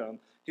kingdom.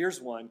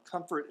 Here's one: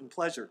 comfort and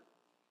pleasure.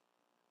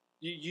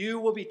 You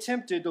will be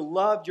tempted to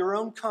love your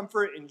own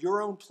comfort and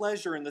your own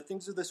pleasure in the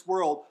things of this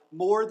world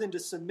more than to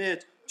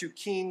submit to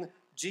King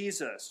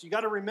Jesus. You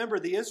got to remember,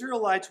 the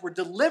Israelites were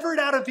delivered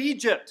out of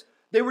Egypt.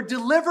 They were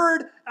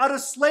delivered out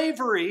of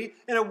slavery,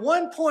 and at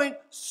one point,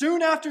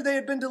 soon after they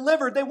had been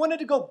delivered, they wanted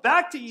to go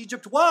back to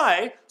Egypt.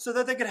 Why? So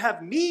that they could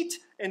have meat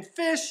and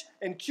fish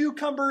and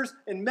cucumbers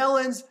and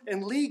melons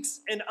and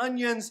leeks and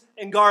onions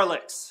and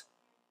garlics.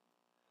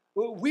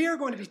 We are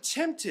going to be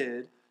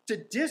tempted to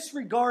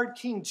disregard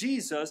King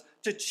Jesus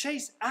to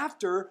chase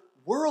after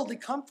worldly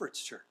comforts,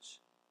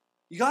 church.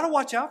 You got to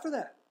watch out for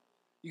that.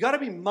 You got to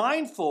be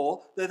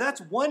mindful that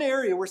that's one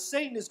area where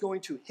Satan is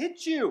going to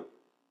hit you.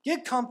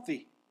 Get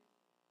comfy.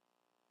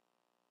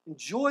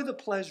 Enjoy the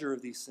pleasure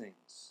of these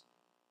things.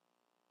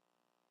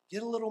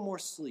 Get a little more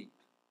sleep.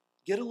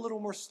 Get a little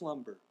more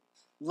slumber.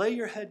 Lay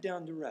your head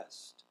down to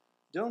rest.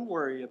 Don't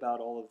worry about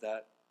all of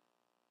that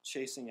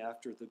chasing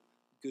after the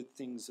good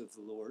things of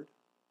the Lord.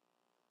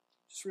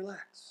 Just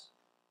relax.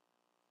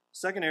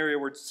 Second area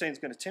where Satan's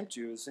going to tempt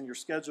you is in your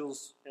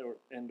schedules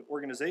and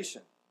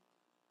organization.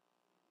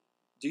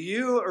 Do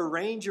you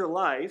arrange your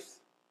life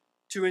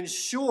to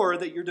ensure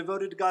that you're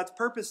devoted to God's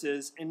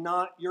purposes and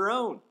not your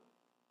own?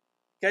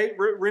 Okay,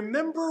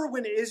 remember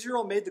when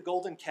Israel made the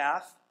golden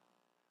calf?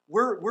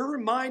 We're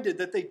reminded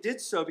that they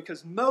did so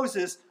because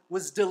Moses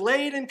was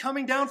delayed in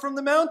coming down from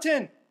the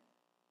mountain.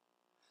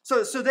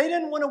 So they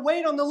didn't want to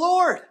wait on the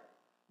Lord.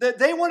 That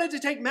they wanted to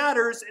take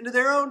matters into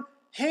their own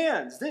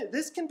hands.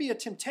 This can be a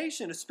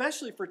temptation,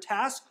 especially for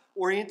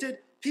task-oriented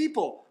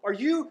people. Are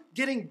you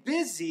getting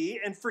busy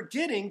and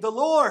forgetting the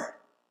Lord?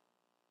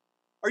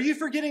 Are you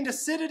forgetting to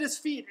sit at his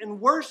feet and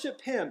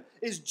worship him?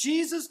 Is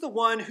Jesus the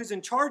one who's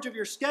in charge of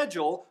your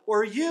schedule,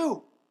 or are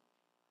you?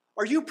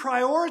 Are you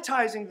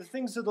prioritizing the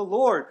things of the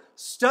Lord,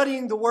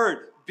 studying the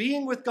Word,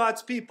 being with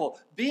God's people,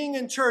 being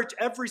in church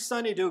every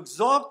Sunday to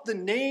exalt the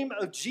name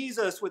of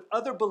Jesus with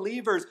other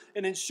believers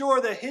and ensure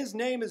that his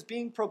name is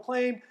being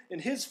proclaimed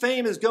and his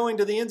fame is going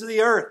to the ends of the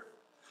earth?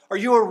 Are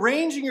you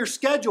arranging your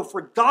schedule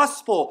for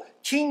gospel,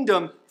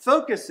 kingdom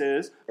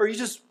focuses, or are you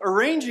just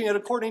arranging it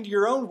according to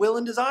your own will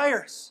and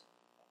desires?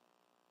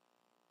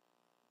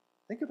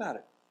 Think about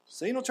it.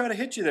 Satan will try to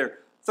hit you there.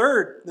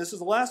 Third, this is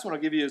the last one I'll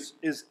give you,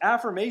 is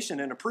affirmation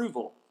and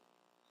approval.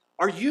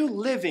 Are you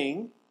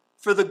living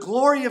for the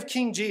glory of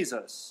King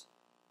Jesus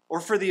or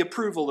for the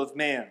approval of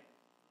man?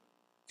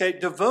 Okay,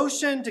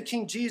 devotion to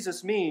King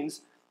Jesus means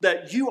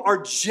that you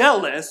are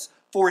jealous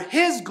for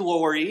his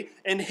glory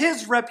and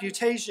his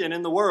reputation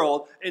in the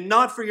world and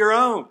not for your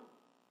own.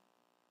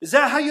 Is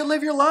that how you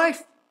live your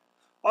life?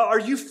 Are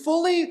you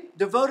fully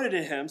devoted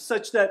to him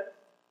such that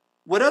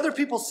what other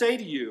people say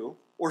to you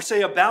or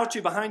say about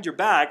you behind your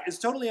back is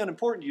totally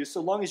unimportant to you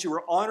so long as you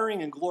are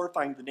honoring and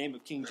glorifying the name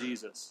of King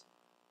Jesus?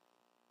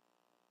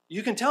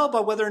 You can tell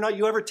by whether or not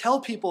you ever tell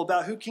people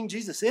about who King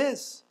Jesus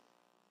is.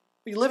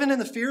 Are you living in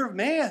the fear of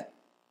man?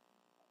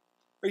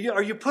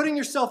 Are you putting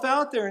yourself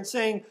out there and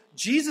saying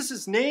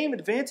Jesus' name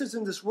advances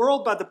in this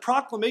world by the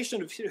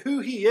proclamation of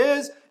who he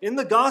is in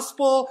the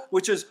gospel,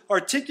 which is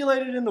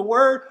articulated in the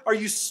word? Are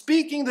you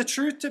speaking the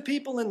truth to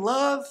people in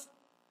love?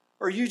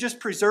 Or are you just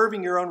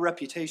preserving your own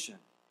reputation?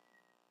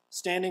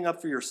 Standing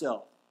up for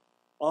yourself,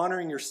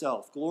 honoring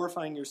yourself,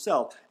 glorifying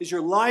yourself? Is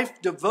your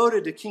life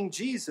devoted to King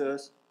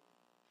Jesus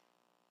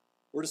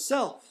or to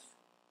self?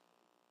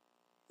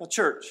 Now,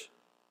 church,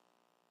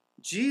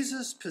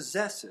 Jesus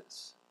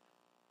possesses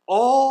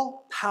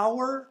all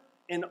power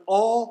and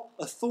all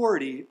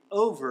authority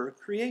over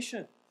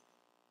creation.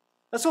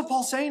 That's what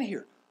Paul's saying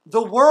here.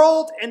 The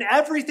world and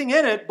everything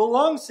in it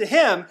belongs to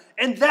him,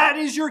 and that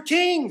is your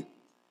king.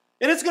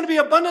 And it's going to be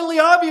abundantly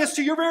obvious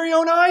to your very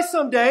own eyes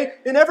someday,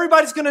 and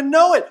everybody's going to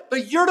know it.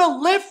 But you're to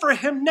live for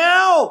him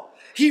now.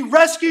 He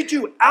rescued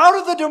you out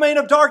of the domain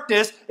of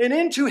darkness and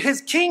into his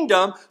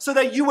kingdom so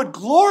that you would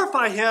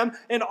glorify him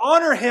and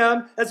honor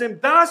him as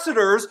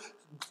ambassadors,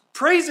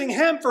 praising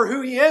him for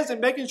who he is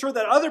and making sure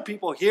that other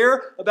people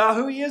hear about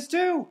who he is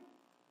too.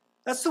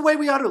 That's the way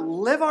we ought to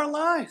live our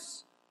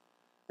lives.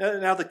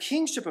 Now, the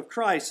kingship of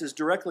Christ is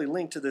directly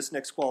linked to this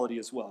next quality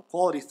as well.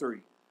 Quality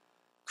 3.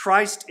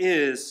 Christ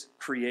is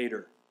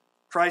creator.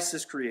 Christ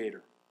is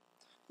creator.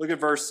 Look at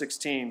verse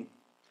 16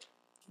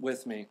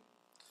 with me.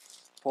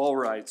 Paul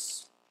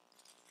writes,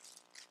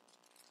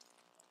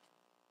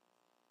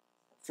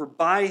 "For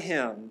by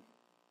him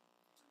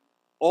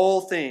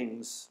all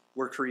things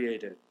were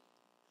created,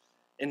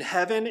 in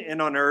heaven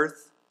and on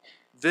earth,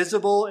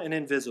 visible and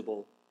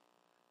invisible,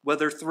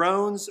 whether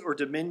thrones or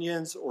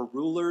dominions or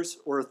rulers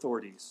or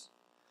authorities.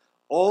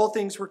 All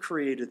things were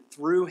created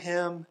through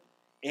him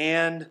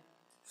and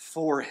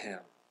for him."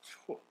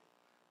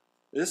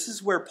 This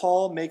is where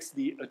Paul makes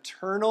the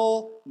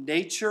eternal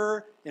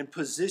nature and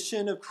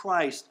position of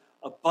Christ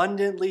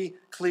abundantly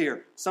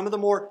clear. Some of the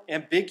more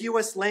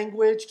ambiguous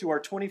language to our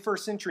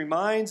 21st century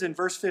minds in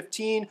verse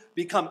 15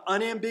 become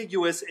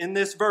unambiguous in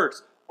this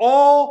verse.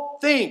 All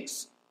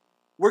things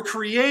were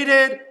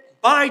created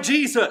by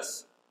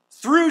Jesus,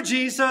 through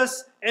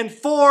Jesus, and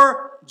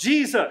for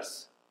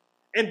Jesus.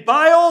 And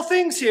by all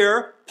things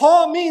here,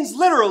 Paul means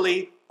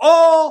literally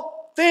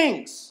all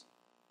things.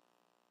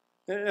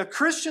 Now,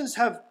 Christians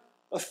have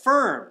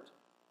affirmed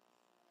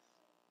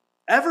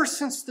ever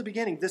since the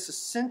beginning this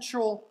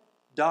essential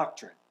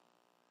doctrine.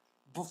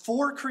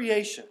 Before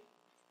creation,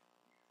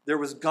 there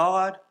was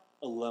God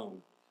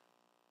alone.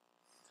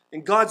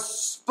 And God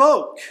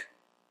spoke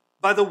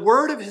by the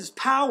word of his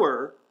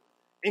power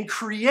and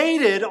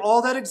created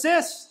all that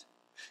exists.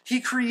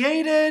 He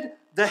created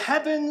the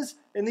heavens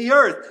and the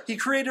earth. He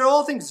created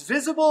all things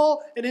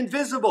visible and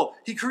invisible.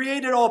 He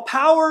created all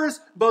powers,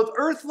 both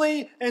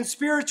earthly and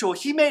spiritual.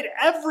 He made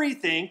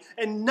everything,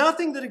 and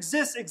nothing that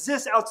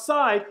exists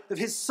outside of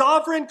his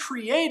sovereign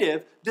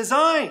creative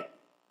design.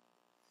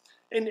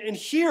 And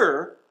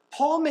here,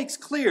 Paul makes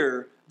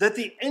clear that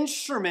the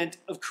instrument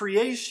of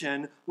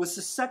creation was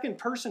the second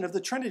person of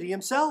the Trinity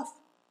himself.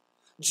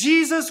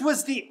 Jesus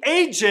was the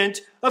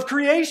agent of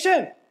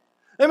creation.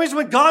 That means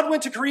when God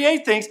went to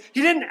create things,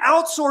 he didn't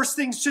outsource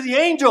things to the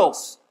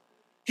angels.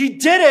 He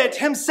did it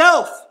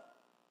himself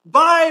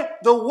by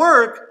the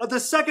work of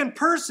the second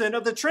person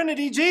of the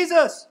Trinity,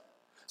 Jesus.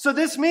 So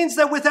this means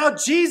that without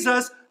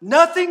Jesus,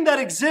 nothing that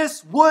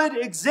exists would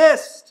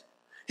exist.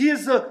 He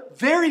is the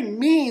very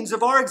means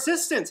of our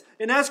existence.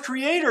 And as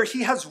creator,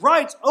 he has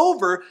rights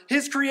over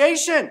his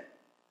creation.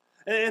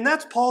 And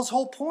that's Paul's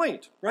whole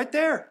point right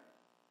there.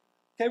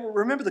 Okay,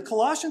 remember, the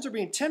Colossians are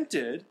being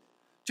tempted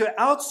to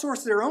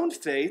outsource their own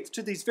faith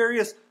to these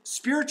various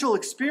spiritual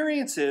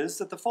experiences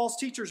that the false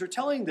teachers are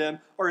telling them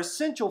are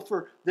essential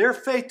for their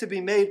faith to be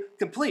made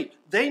complete.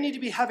 They need to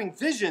be having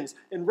visions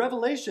and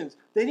revelations.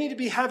 They need to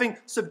be having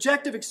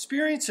subjective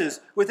experiences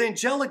with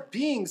angelic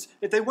beings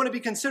if they want to be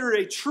considered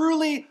a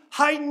truly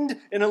heightened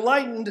and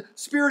enlightened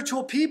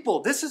spiritual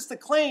people. This is the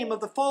claim of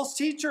the false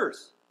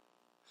teachers.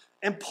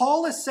 And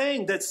Paul is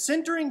saying that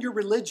centering your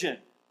religion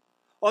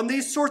on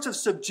these sorts of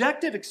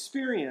subjective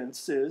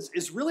experiences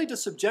is really to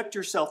subject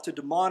yourself to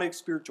demonic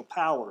spiritual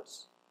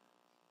powers.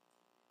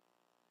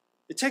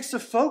 It takes the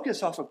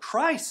focus off of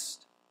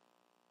Christ.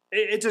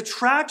 It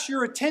detracts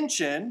your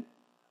attention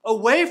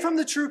away from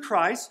the true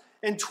Christ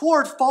and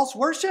toward false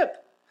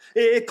worship.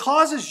 It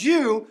causes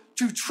you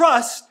to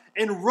trust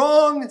in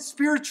wrong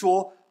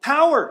spiritual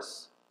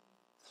powers.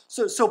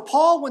 So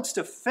Paul wants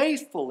to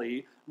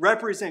faithfully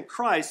represent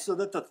Christ so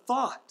that the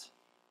thought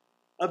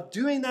of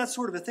doing that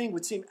sort of a thing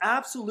would seem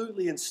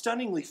absolutely and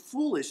stunningly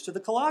foolish to the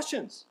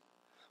Colossians.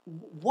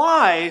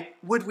 Why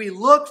would we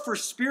look for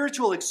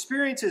spiritual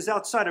experiences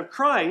outside of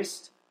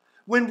Christ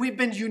when we've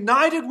been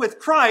united with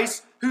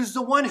Christ, who's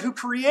the one who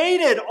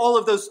created all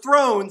of those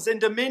thrones and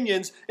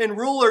dominions and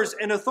rulers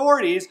and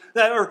authorities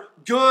that are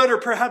good or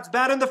perhaps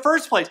bad in the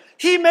first place.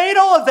 He made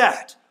all of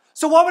that.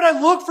 So why would I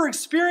look for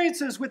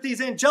experiences with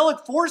these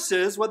angelic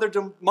forces, whether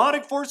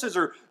demonic forces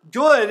or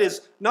good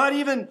is not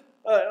even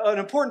an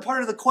important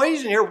part of the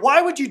equation here?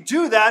 Why would you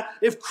do that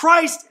if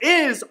Christ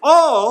is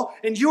all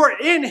and you are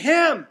in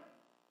him?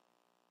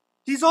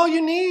 He's all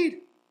you need.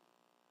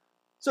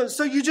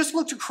 So you just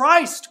look to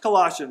Christ,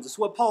 Colossians. That's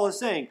what Paul is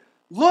saying.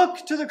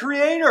 Look to the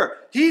Creator.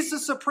 He's the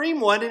supreme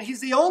one, and he's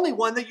the only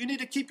one that you need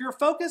to keep your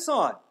focus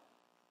on.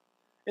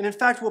 And in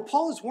fact, what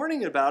Paul is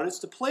warning about is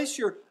to place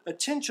your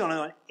attention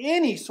on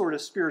any sort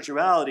of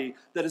spirituality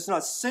that is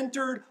not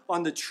centered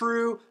on the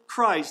true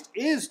Christ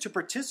is to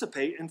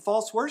participate in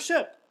false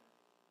worship.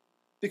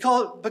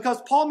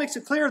 Because Paul makes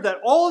it clear that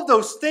all of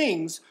those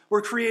things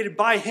were created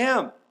by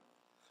him.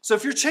 So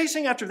if you're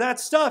chasing after that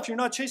stuff, you're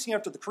not chasing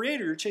after the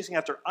Creator, you're chasing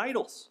after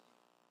idols.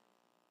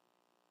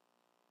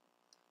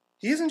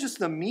 He isn't just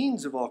the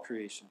means of all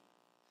creation,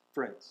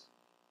 friends.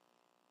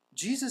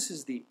 Jesus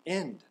is the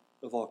end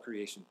of all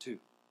creation too.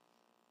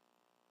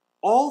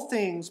 All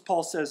things,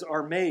 Paul says,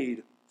 are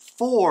made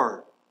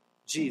for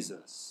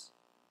Jesus.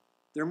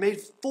 They're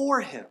made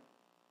for him.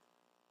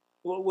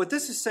 Well, what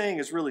this is saying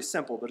is really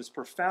simple, but it's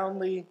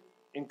profoundly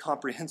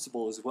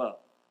incomprehensible as well.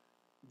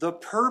 The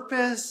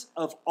purpose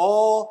of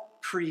all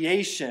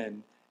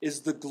creation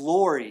is the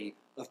glory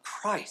of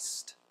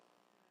Christ.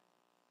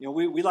 You know,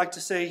 we like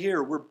to say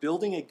here, we're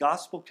building a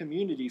gospel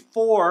community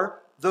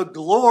for the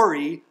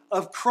glory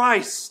of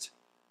Christ.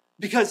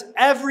 Because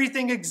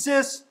everything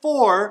exists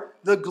for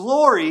the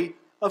glory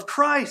of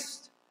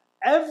Christ.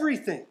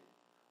 Everything.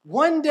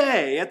 One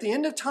day, at the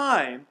end of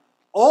time,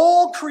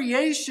 all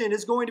creation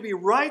is going to be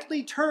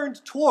rightly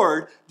turned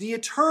toward the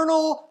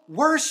eternal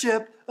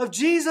worship of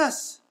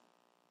Jesus.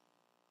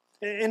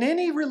 And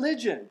any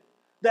religion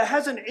that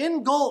has an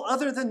end goal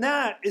other than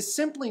that is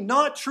simply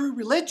not true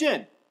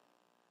religion.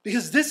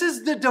 Because this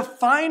is the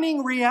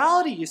defining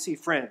reality, you see,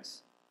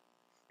 friends.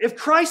 If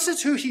Christ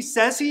is who he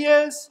says he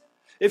is,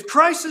 if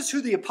Christ is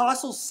who the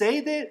apostles say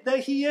that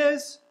he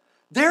is,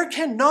 there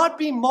cannot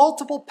be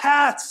multiple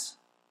paths.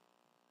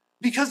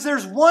 Because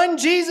there's one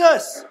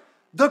Jesus,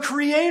 the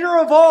Creator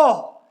of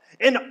all.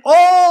 And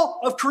all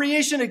of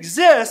creation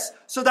exists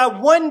so that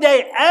one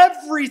day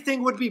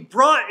everything would be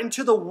brought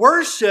into the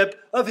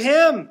worship of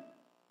him.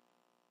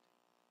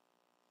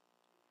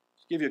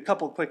 Give you a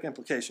couple of quick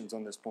implications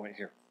on this point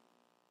here.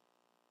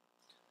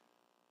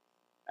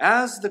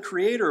 As the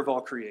Creator of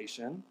all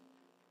creation,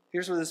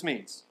 here's what this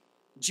means.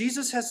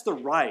 Jesus has the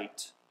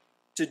right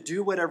to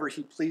do whatever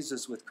he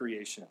pleases with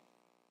creation.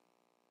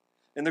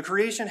 And the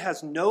creation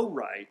has no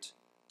right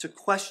to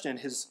question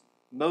his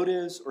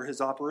motives or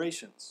his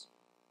operations.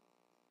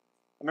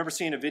 I remember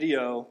seeing a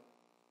video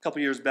a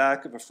couple years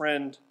back of a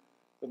friend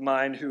of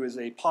mine who is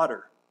a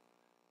potter.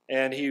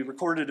 And he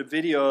recorded a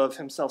video of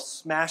himself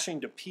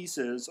smashing to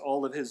pieces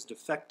all of his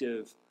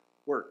defective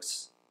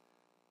works.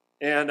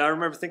 And I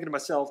remember thinking to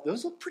myself,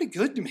 those look pretty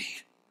good to me.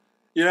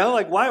 You know,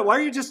 like why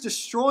are you just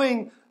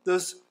destroying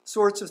those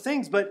sorts of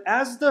things? But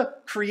as the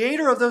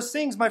creator of those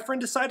things, my friend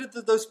decided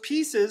that those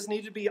pieces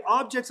needed to be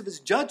objects of his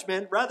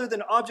judgment rather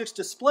than objects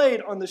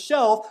displayed on the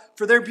shelf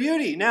for their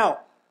beauty. Now,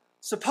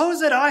 suppose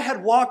that I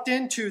had walked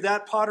into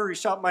that pottery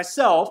shop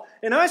myself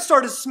and I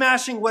started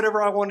smashing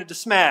whatever I wanted to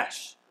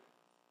smash.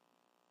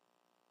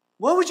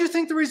 What would you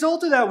think the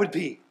result of that would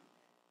be?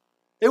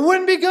 It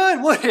wouldn't be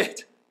good, would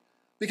it?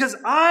 Because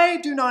I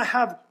do not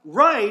have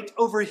right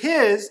over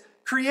his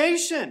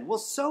creation. Well,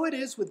 so it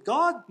is with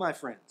God, my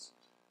friends.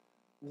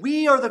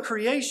 We are the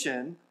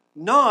creation,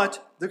 not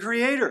the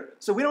Creator.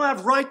 So we don't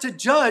have right to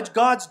judge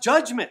God's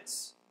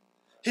judgments.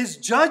 His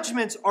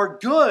judgments are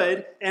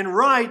good and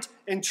right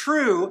and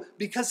true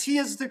because he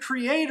is the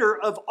Creator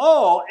of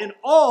all, and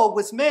all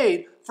was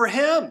made for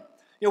him.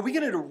 You know, we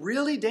get into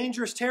really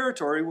dangerous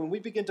territory when we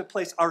begin to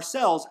place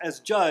ourselves as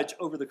judge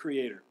over the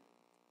Creator.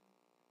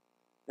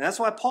 And that's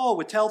why Paul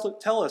would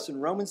tell us in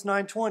Romans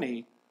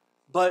 9:20,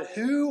 but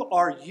who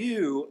are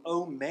you,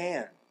 O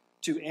man,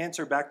 to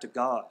answer back to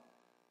God?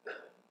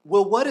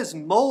 Will what is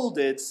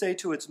molded say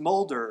to its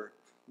molder,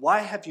 why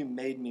have you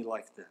made me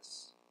like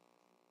this?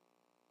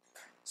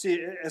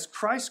 See, as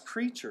Christ's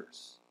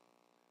creatures,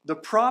 the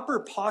proper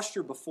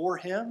posture before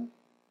him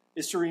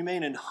is to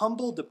remain in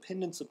humble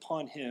dependence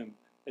upon him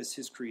as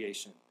his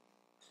creation.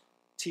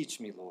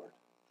 Teach me, Lord.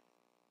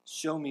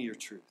 Show me your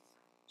truth.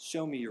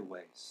 Show me your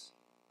ways.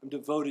 I'm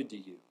devoted to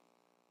you.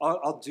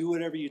 I'll do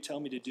whatever you tell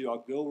me to do.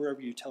 I'll go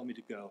wherever you tell me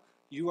to go.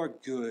 You are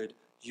good.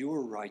 You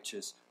are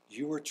righteous.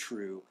 You are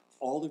true.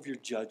 All of your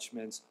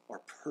judgments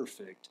are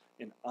perfect,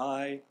 and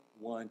I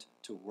want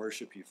to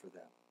worship you for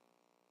them.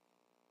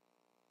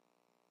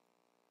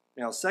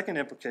 Now, second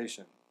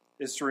implication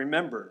is to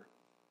remember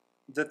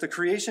that the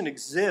creation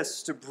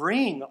exists to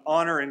bring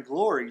honor and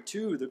glory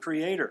to the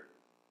Creator.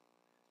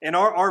 And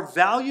our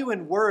value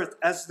and worth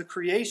as the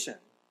creation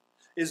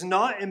is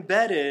not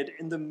embedded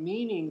in the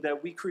meaning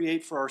that we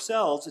create for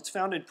ourselves. It's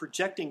found in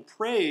projecting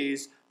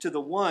praise to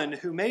the one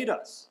who made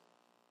us.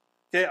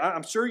 Okay,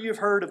 I'm sure you've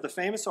heard of the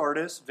famous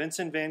artist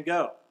Vincent van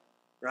Gogh,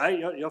 right?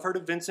 You've heard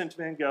of Vincent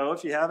van Gogh.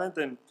 If you haven't,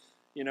 then,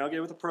 get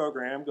with the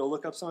program. Go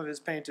look up some of his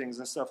paintings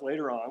and stuff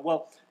later on.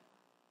 Well,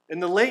 in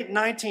the late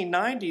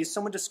 1990s,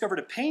 someone discovered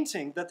a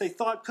painting that they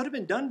thought could have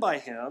been done by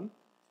him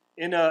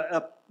in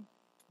a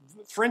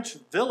French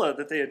villa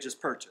that they had just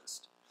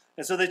purchased.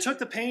 And so they took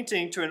the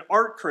painting to an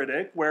art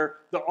critic where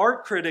the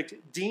art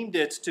critic deemed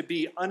it to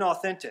be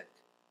unauthentic.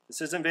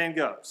 This isn't Van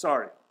Gogh.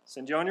 Sorry.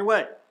 Send you on your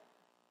way.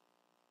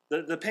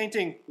 The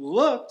painting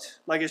looked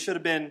like it should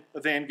have been a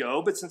Van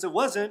Gogh, but since it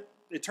wasn't,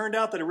 it turned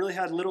out that it really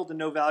had little to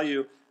no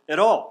value at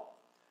all.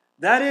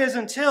 That is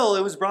until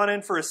it was brought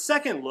in for a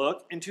second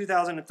look in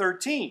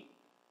 2013.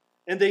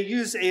 And they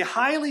used a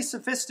highly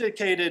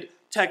sophisticated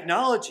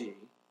technology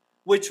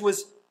which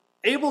was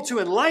able to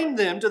enlighten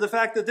them to the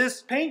fact that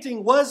this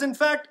painting was in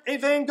fact a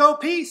Van Gogh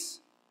piece.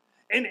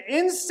 And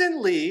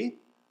instantly,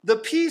 the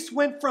piece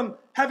went from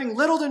having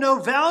little to no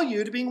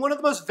value to being one of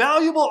the most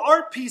valuable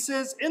art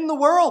pieces in the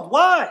world.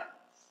 Why?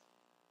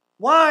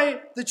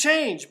 Why the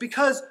change?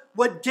 Because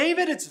what gave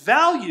it its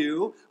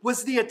value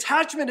was the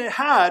attachment it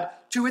had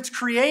to its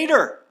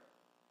creator.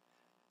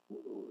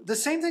 The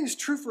same thing is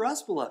true for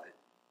us, beloved.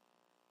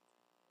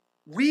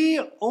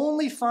 We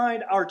only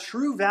find our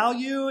true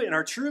value and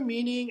our true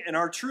meaning and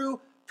our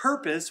true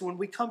purpose when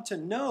we come to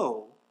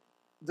know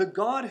the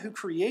God who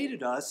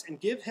created us and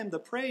give him the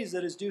praise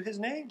that is due his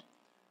name.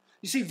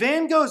 You see,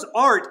 Van Gogh's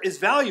art is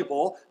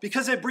valuable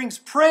because it brings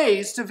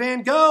praise to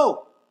Van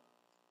Gogh.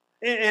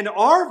 And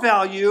our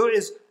value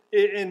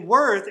and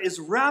worth is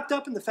wrapped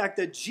up in the fact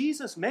that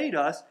Jesus made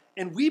us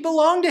and we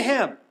belong to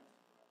him.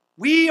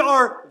 We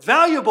are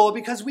valuable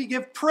because we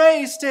give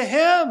praise to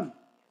him,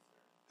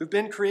 who've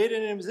been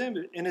created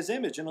in his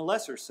image in a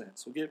lesser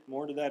sense. We'll get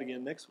more into that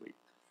again next week.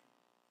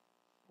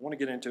 I want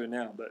to get into it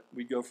now, but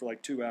we'd go for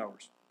like 2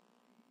 hours.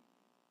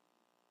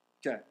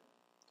 Okay.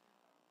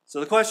 So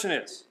the question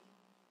is,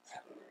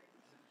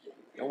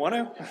 don't want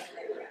to?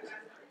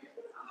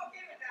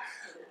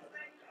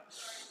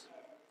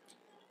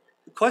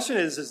 The question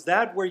is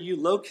that where you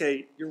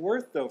locate your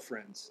worth, though,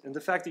 friends, and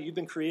the fact that you've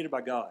been created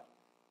by God?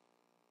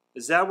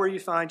 Is that where you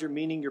find your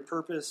meaning, your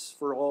purpose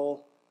for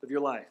all of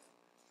your life?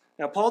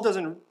 Now, Paul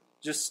doesn't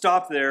just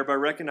stop there by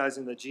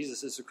recognizing that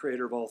Jesus is the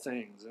creator of all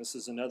things. This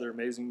is another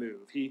amazing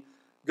move. He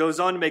goes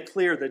on to make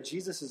clear that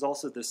Jesus is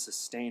also the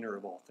sustainer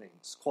of all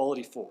things.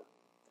 Quality 4.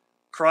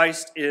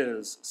 Christ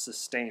is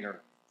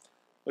sustainer.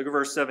 Look at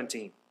verse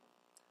 17. It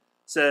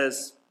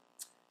says,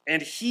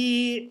 and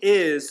he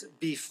is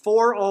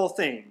before all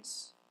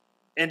things,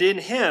 and in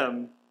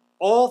him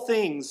all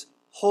things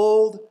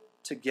hold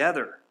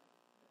together.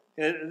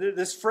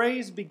 This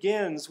phrase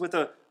begins with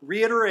a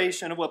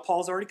reiteration of what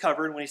Paul's already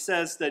covered when he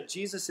says that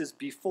Jesus is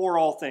before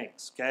all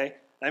things, okay?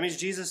 That means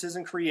Jesus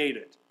isn't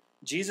created.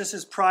 Jesus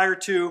is prior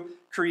to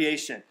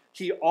creation.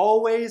 He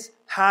always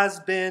has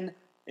been,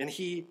 and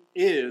he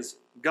is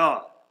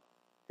God.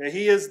 Okay?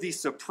 He is the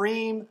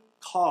supreme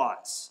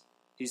cause.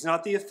 He's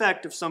not the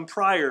effect of some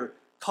prior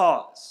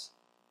cause.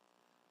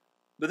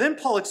 But then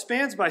Paul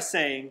expands by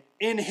saying,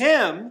 in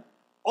him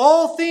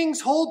all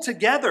things hold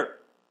together.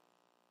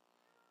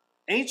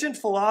 Ancient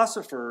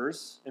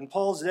philosophers in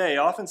Paul's day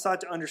often sought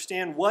to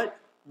understand what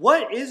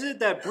is it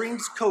that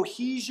brings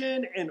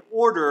cohesion and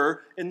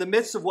order in the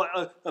midst of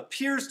what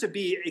appears to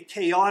be a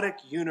chaotic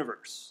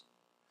universe.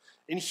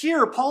 And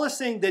here Paul is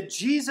saying that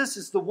Jesus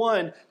is the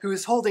one who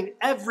is holding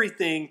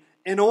everything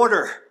in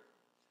order.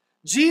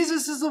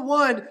 Jesus is the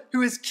one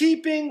who is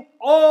keeping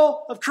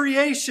all of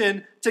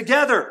creation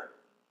together.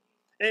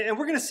 And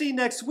we're going to see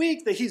next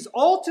week that he's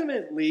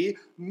ultimately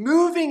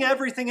moving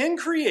everything in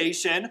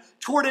creation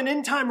toward an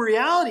end-time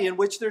reality in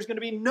which there's going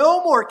to be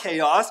no more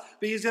chaos,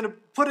 but he's going to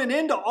put an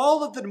end to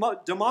all of the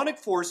demonic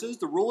forces,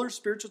 the rulers,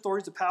 spiritual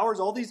authorities, the powers,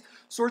 all these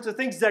sorts of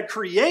things that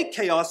create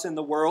chaos in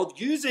the world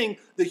using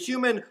the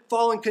human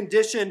fallen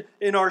condition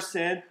in our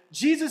sin.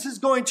 Jesus is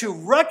going to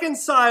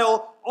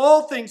reconcile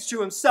all things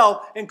to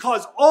himself and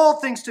cause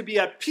all things to be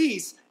at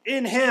peace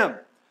in him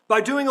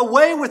by doing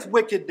away with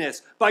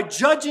wickedness, by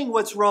judging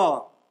what's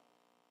wrong.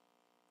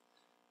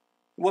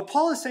 What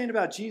Paul is saying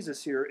about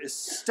Jesus here is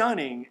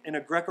stunning in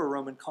a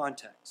Greco-Roman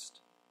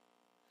context.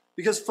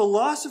 Because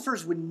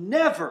philosophers would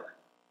never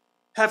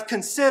have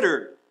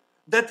considered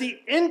that the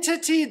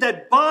entity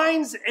that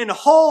binds and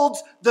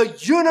holds the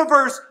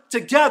universe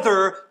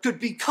together could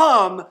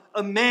become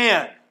a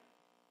man.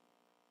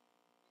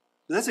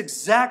 But that's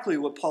exactly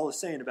what Paul is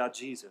saying about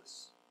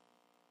Jesus.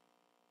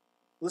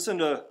 Listen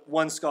to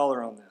one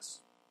scholar on this,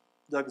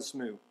 Douglas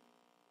Moo.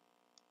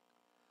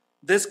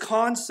 This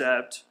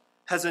concept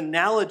has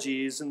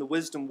analogies in the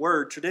wisdom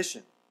word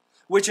tradition,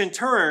 which in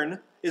turn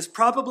is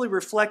probably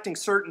reflecting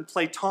certain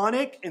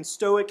Platonic and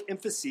Stoic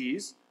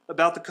emphases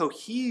about the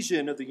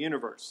cohesion of the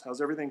universe.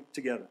 How's everything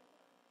together?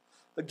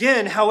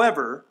 Again,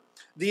 however,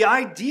 the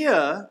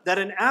idea that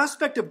an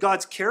aspect of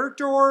God's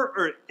character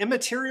or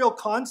immaterial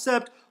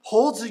concept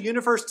holds the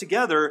universe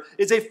together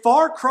is a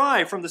far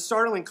cry from the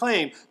startling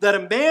claim that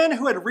a man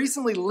who had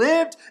recently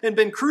lived and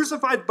been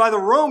crucified by the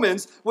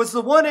Romans was the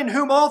one in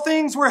whom all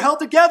things were held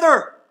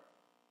together.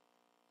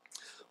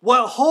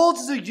 what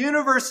holds the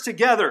universe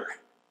together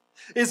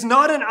is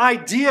not an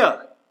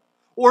idea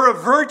or a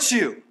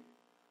virtue,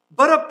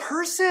 but a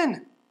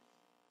person,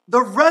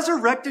 the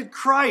resurrected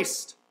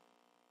Christ.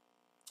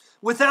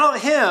 Without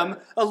him,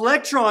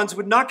 electrons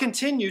would not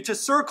continue to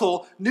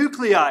circle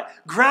nuclei.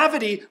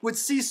 Gravity would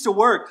cease to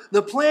work.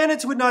 The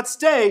planets would not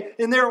stay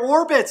in their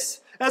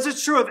orbits. As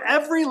it's true of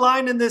every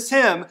line in this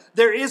hymn,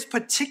 there is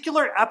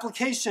particular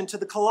application to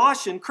the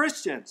Colossian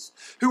Christians,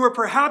 who were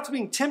perhaps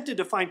being tempted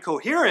to find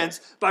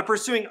coherence by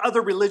pursuing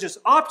other religious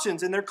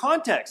options in their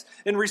context.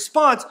 In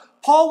response,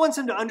 Paul wants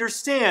them to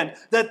understand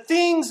that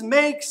things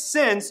make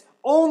sense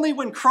only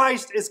when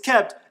Christ is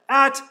kept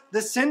at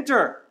the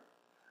center.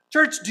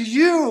 Church, do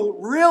you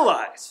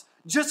realize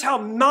just how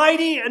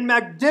mighty and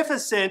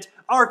magnificent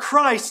our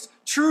Christ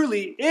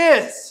truly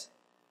is?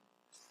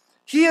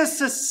 He is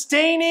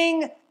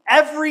sustaining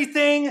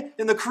everything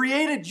in the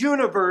created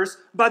universe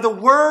by the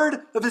word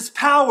of his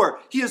power.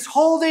 He is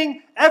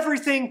holding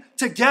everything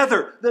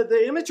together.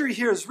 The imagery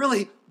here is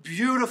really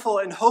beautiful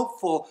and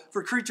hopeful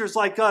for creatures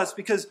like us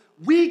because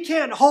we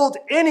can't hold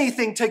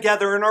anything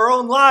together in our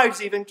own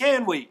lives even,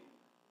 can we?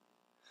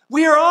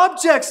 We are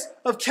objects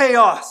of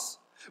chaos.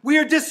 We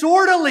are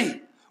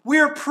disorderly. We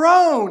are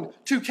prone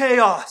to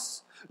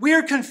chaos. We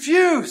are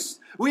confused.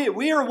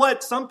 We are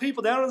what some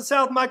people down in the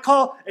South might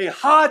call a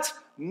hot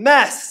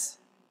mess.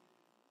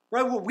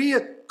 Right? Well, we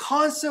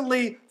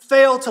constantly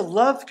fail to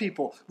love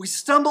people. We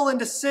stumble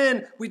into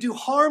sin. We do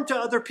harm to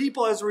other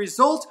people as a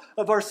result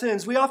of our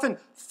sins. We often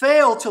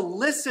fail to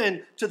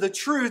listen to the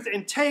truth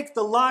and take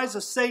the lies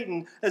of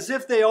Satan as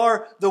if they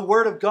are the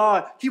word of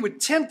God. He would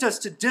tempt us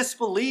to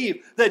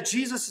disbelieve that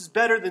Jesus is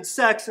better than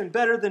sex and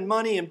better than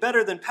money and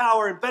better than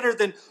power and better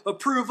than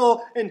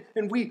approval. And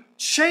we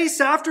chase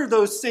after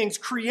those things,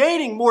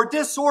 creating more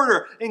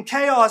disorder and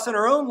chaos in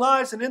our own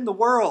lives and in the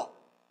world.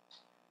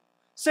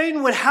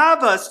 Satan would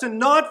have us to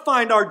not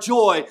find our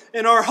joy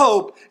and our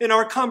hope and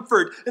our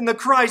comfort in the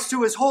Christ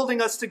who is holding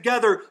us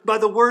together by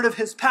the word of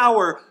his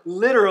power,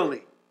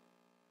 literally.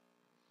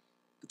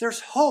 But there's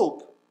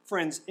hope,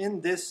 friends,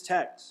 in this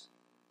text.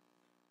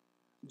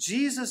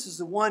 Jesus is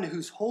the one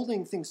who's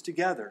holding things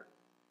together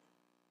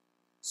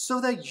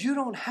so that you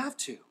don't have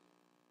to.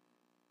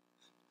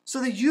 So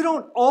that you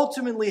don't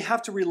ultimately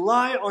have to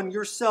rely on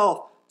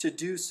yourself to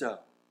do so.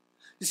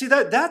 You see,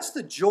 that's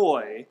the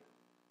joy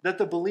that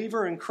the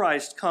believer in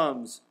Christ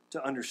comes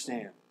to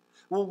understand.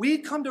 Well, we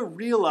come to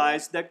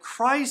realize that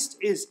Christ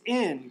is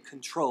in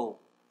control.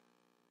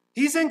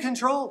 He's in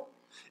control.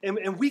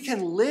 And we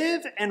can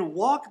live and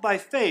walk by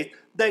faith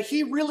that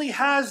he really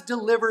has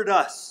delivered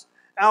us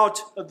out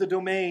of the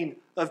domain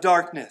of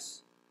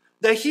darkness.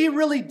 That he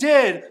really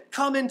did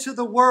come into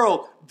the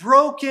world,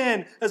 broke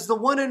in as the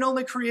one and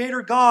only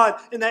Creator God,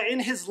 and that in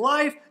his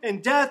life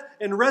and death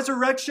and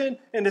resurrection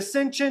and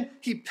ascension,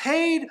 he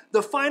paid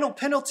the final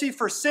penalty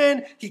for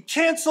sin. He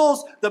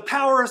cancels the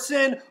power of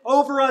sin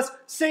over us.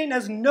 Satan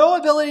has no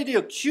ability to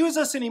accuse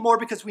us anymore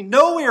because we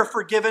know we are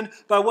forgiven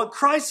by what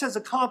Christ has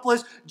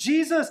accomplished.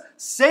 Jesus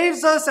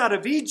saves us out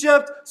of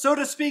Egypt, so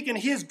to speak, and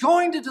he is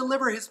going to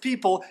deliver his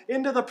people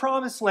into the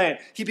promised land.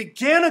 He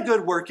began a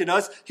good work in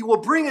us. He will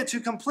bring it to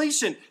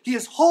completion. He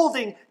is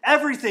holding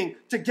everything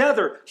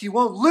together. He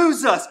won't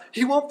lose us.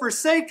 He won't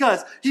forsake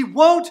us. He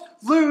won't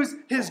lose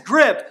his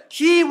grip.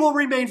 He will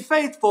remain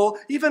faithful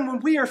even when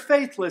we are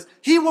faithless.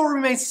 He will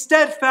remain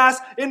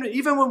steadfast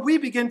even when we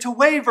begin to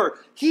waver.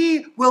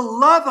 He will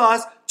love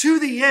us to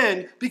the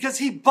end because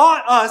he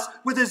bought us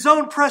with his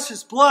own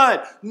precious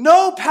blood.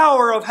 No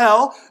power of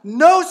hell,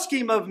 no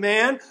scheme of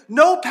man,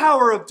 no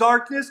power of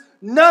darkness,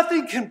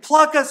 nothing can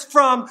pluck us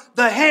from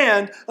the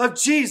hand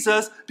of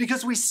Jesus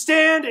because we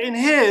stand in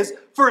his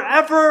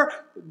forever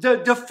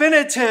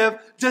definitive,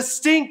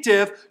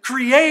 distinctive,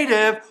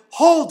 creative,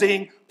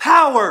 holding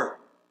power.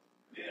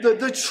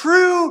 The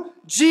true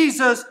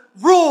Jesus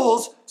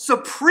rules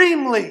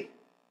supremely.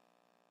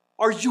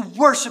 Are you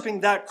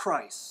worshiping that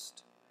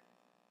Christ?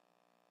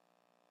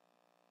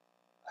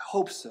 I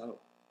hope so.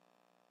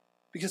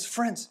 Because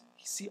friends,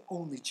 he's the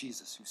only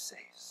Jesus who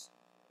saves.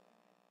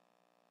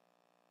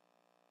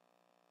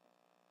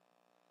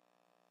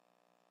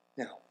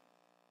 Now,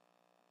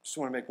 I just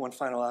want to make one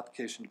final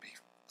application to be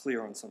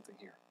clear on something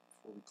here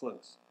before we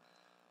close.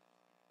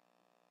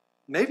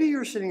 Maybe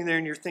you're sitting there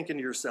and you're thinking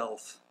to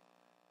yourself,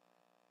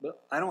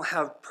 but I don't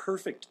have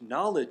perfect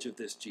knowledge of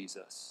this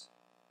Jesus.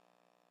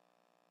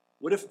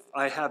 What if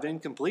I have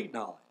incomplete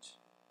knowledge?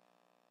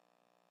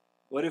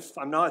 What if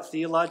I'm not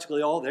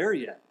theologically all there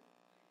yet?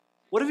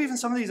 What if even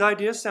some of these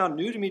ideas sound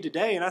new to me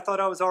today and I thought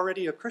I was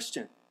already a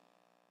Christian?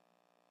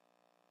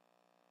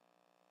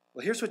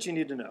 Well, here's what you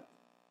need to know.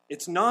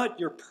 It's not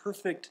your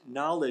perfect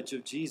knowledge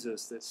of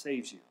Jesus that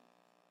saves you.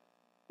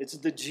 It's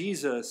the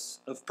Jesus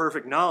of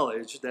perfect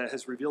knowledge that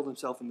has revealed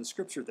himself in the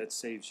Scripture that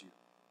saves you.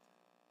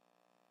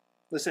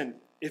 Listen,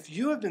 if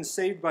you have been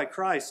saved by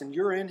Christ and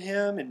you're in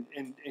him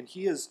and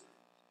he has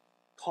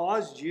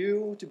caused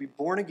you to be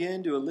born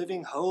again to a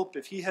living hope,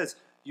 if he has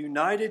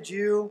united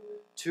you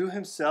to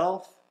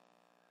himself,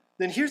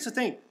 then here's the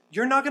thing.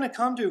 you're not going to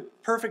come to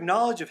perfect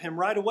knowledge of him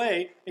right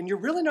away, and you're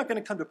really not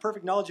going to come to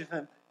perfect knowledge of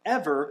him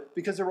ever,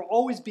 because there will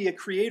always be a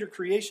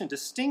creator-creation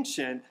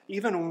distinction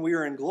even when we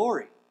are in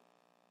glory.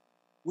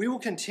 We will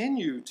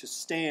continue to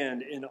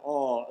stand in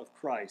awe of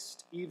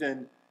Christ,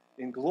 even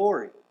in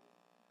glory.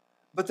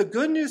 But the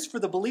good news for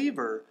the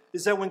believer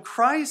is that when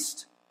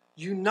Christ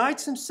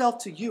unites himself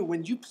to you,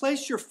 when you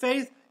place your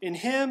faith in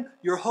him,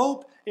 your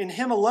hope in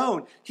him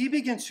alone, he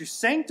begins to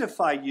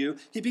sanctify you.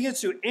 He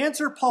begins to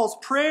answer Paul's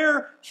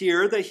prayer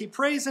here that he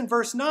prays in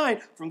verse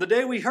 9. From the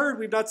day we heard,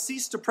 we've not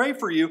ceased to pray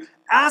for you,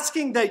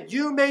 asking that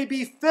you may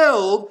be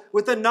filled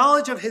with the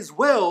knowledge of his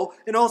will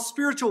in all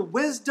spiritual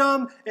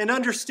wisdom and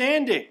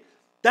understanding.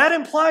 That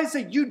implies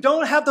that you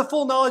don't have the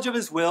full knowledge of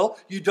his will,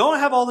 you don't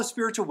have all the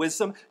spiritual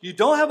wisdom, you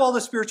don't have all the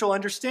spiritual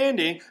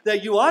understanding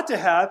that you ought to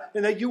have,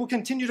 and that you will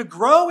continue to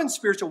grow in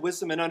spiritual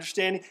wisdom and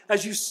understanding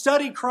as you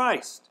study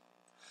Christ.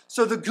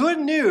 So the good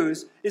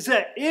news is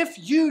that if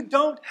you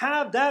don't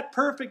have that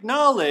perfect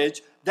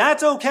knowledge,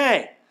 that's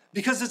okay,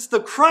 because it's the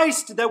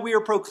Christ that we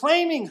are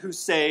proclaiming who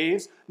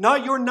saves,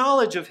 not your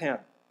knowledge of him.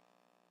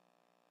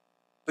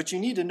 But you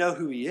need to know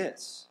who he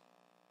is.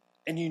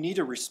 And you need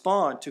to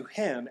respond to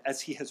him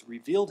as he has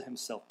revealed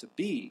himself to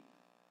be.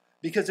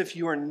 Because if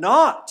you are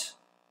not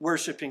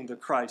worshiping the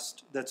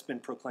Christ that's been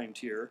proclaimed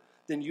here,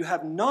 then you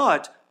have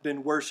not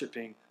been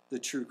worshiping the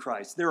true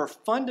Christ. There are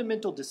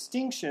fundamental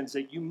distinctions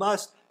that you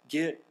must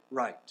get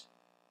right.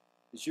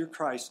 Is your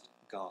Christ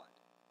God?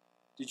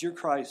 Did your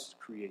Christ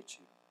create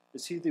you?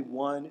 Is he the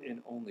one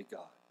and only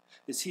God?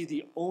 Is he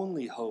the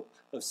only hope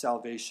of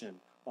salvation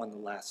on the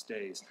last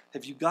days?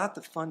 Have you got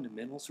the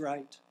fundamentals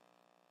right?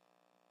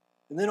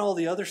 And then all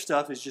the other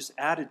stuff is just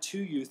added to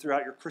you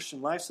throughout your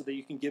Christian life so that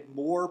you can give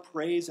more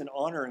praise and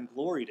honor and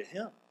glory to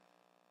him.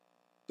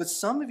 But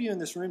some of you in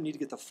this room need to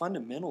get the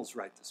fundamentals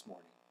right this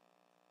morning.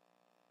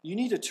 You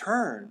need to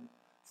turn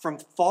from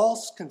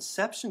false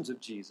conceptions of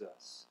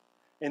Jesus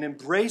and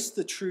embrace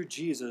the true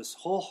Jesus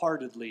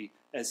wholeheartedly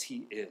as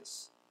he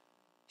is.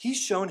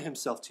 He's shown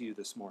himself to you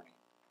this morning.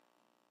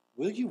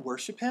 Will you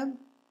worship him?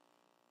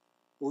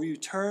 Or will you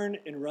turn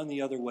and run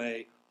the other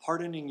way,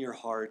 hardening your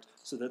heart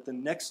so that the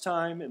next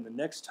time and the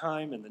next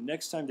time and the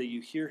next time that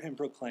you hear him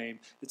proclaim,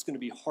 it's going to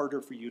be harder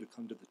for you to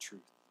come to the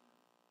truth?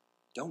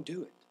 Don't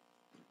do it.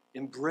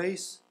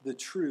 Embrace the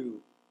true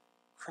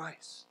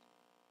Christ.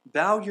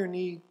 Bow your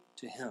knee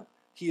to him.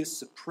 He is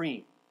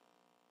supreme.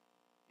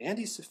 And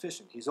he's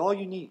sufficient. He's all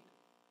you need.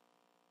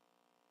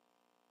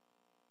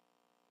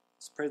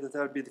 Let's pray that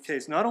that would be the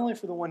case, not only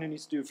for the one who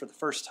needs to do it for the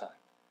first time,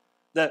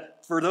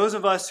 that for those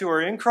of us who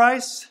are in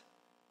Christ,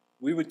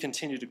 we would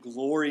continue to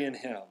glory in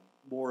him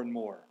more and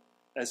more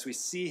as we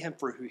see him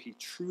for who he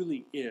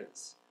truly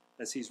is,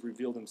 as he's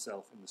revealed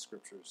himself in the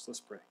scriptures. Let's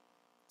pray.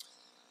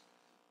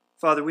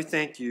 Father, we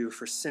thank you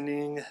for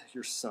sending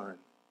your Son.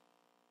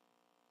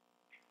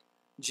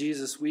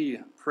 Jesus, we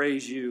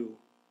praise you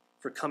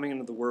for coming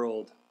into the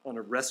world on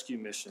a rescue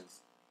mission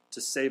to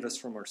save us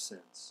from our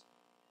sins.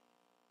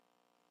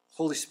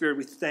 Holy Spirit,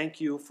 we thank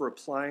you for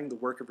applying the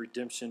work of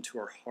redemption to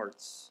our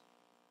hearts,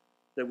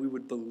 that we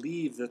would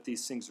believe that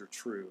these things are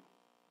true.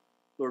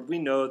 Lord, we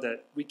know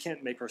that we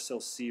can't make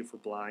ourselves see if we're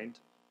blind.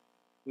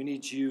 We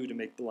need you to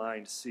make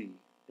blind see,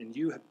 and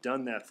you have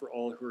done that for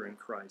all who are in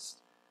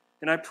Christ.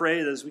 And I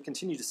pray that as we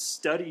continue to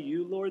study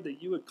you, Lord,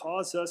 that you would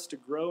cause us to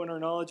grow in our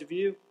knowledge of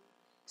you,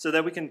 so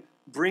that we can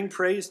bring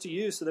praise to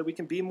you, so that we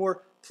can be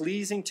more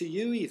pleasing to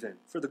you even,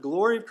 for the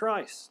glory of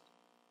Christ.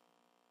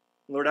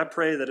 Lord, I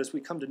pray that as we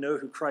come to know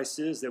who Christ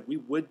is, that we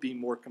would be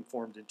more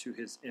conformed into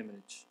his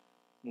image,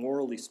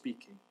 morally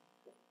speaking.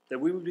 That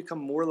we would become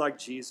more like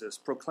Jesus,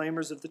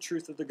 proclaimers of the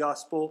truth of the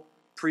gospel,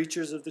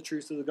 preachers of the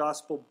truth of the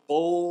gospel,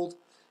 bold,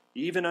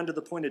 even unto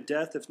the point of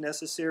death if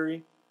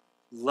necessary,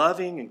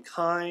 loving and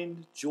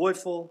kind,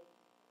 joyful,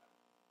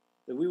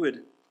 that we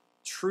would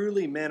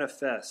truly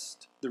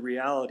manifest the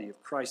reality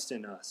of Christ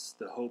in us,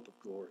 the hope of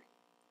glory.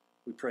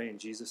 We pray in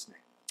Jesus'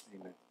 name.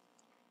 Amen.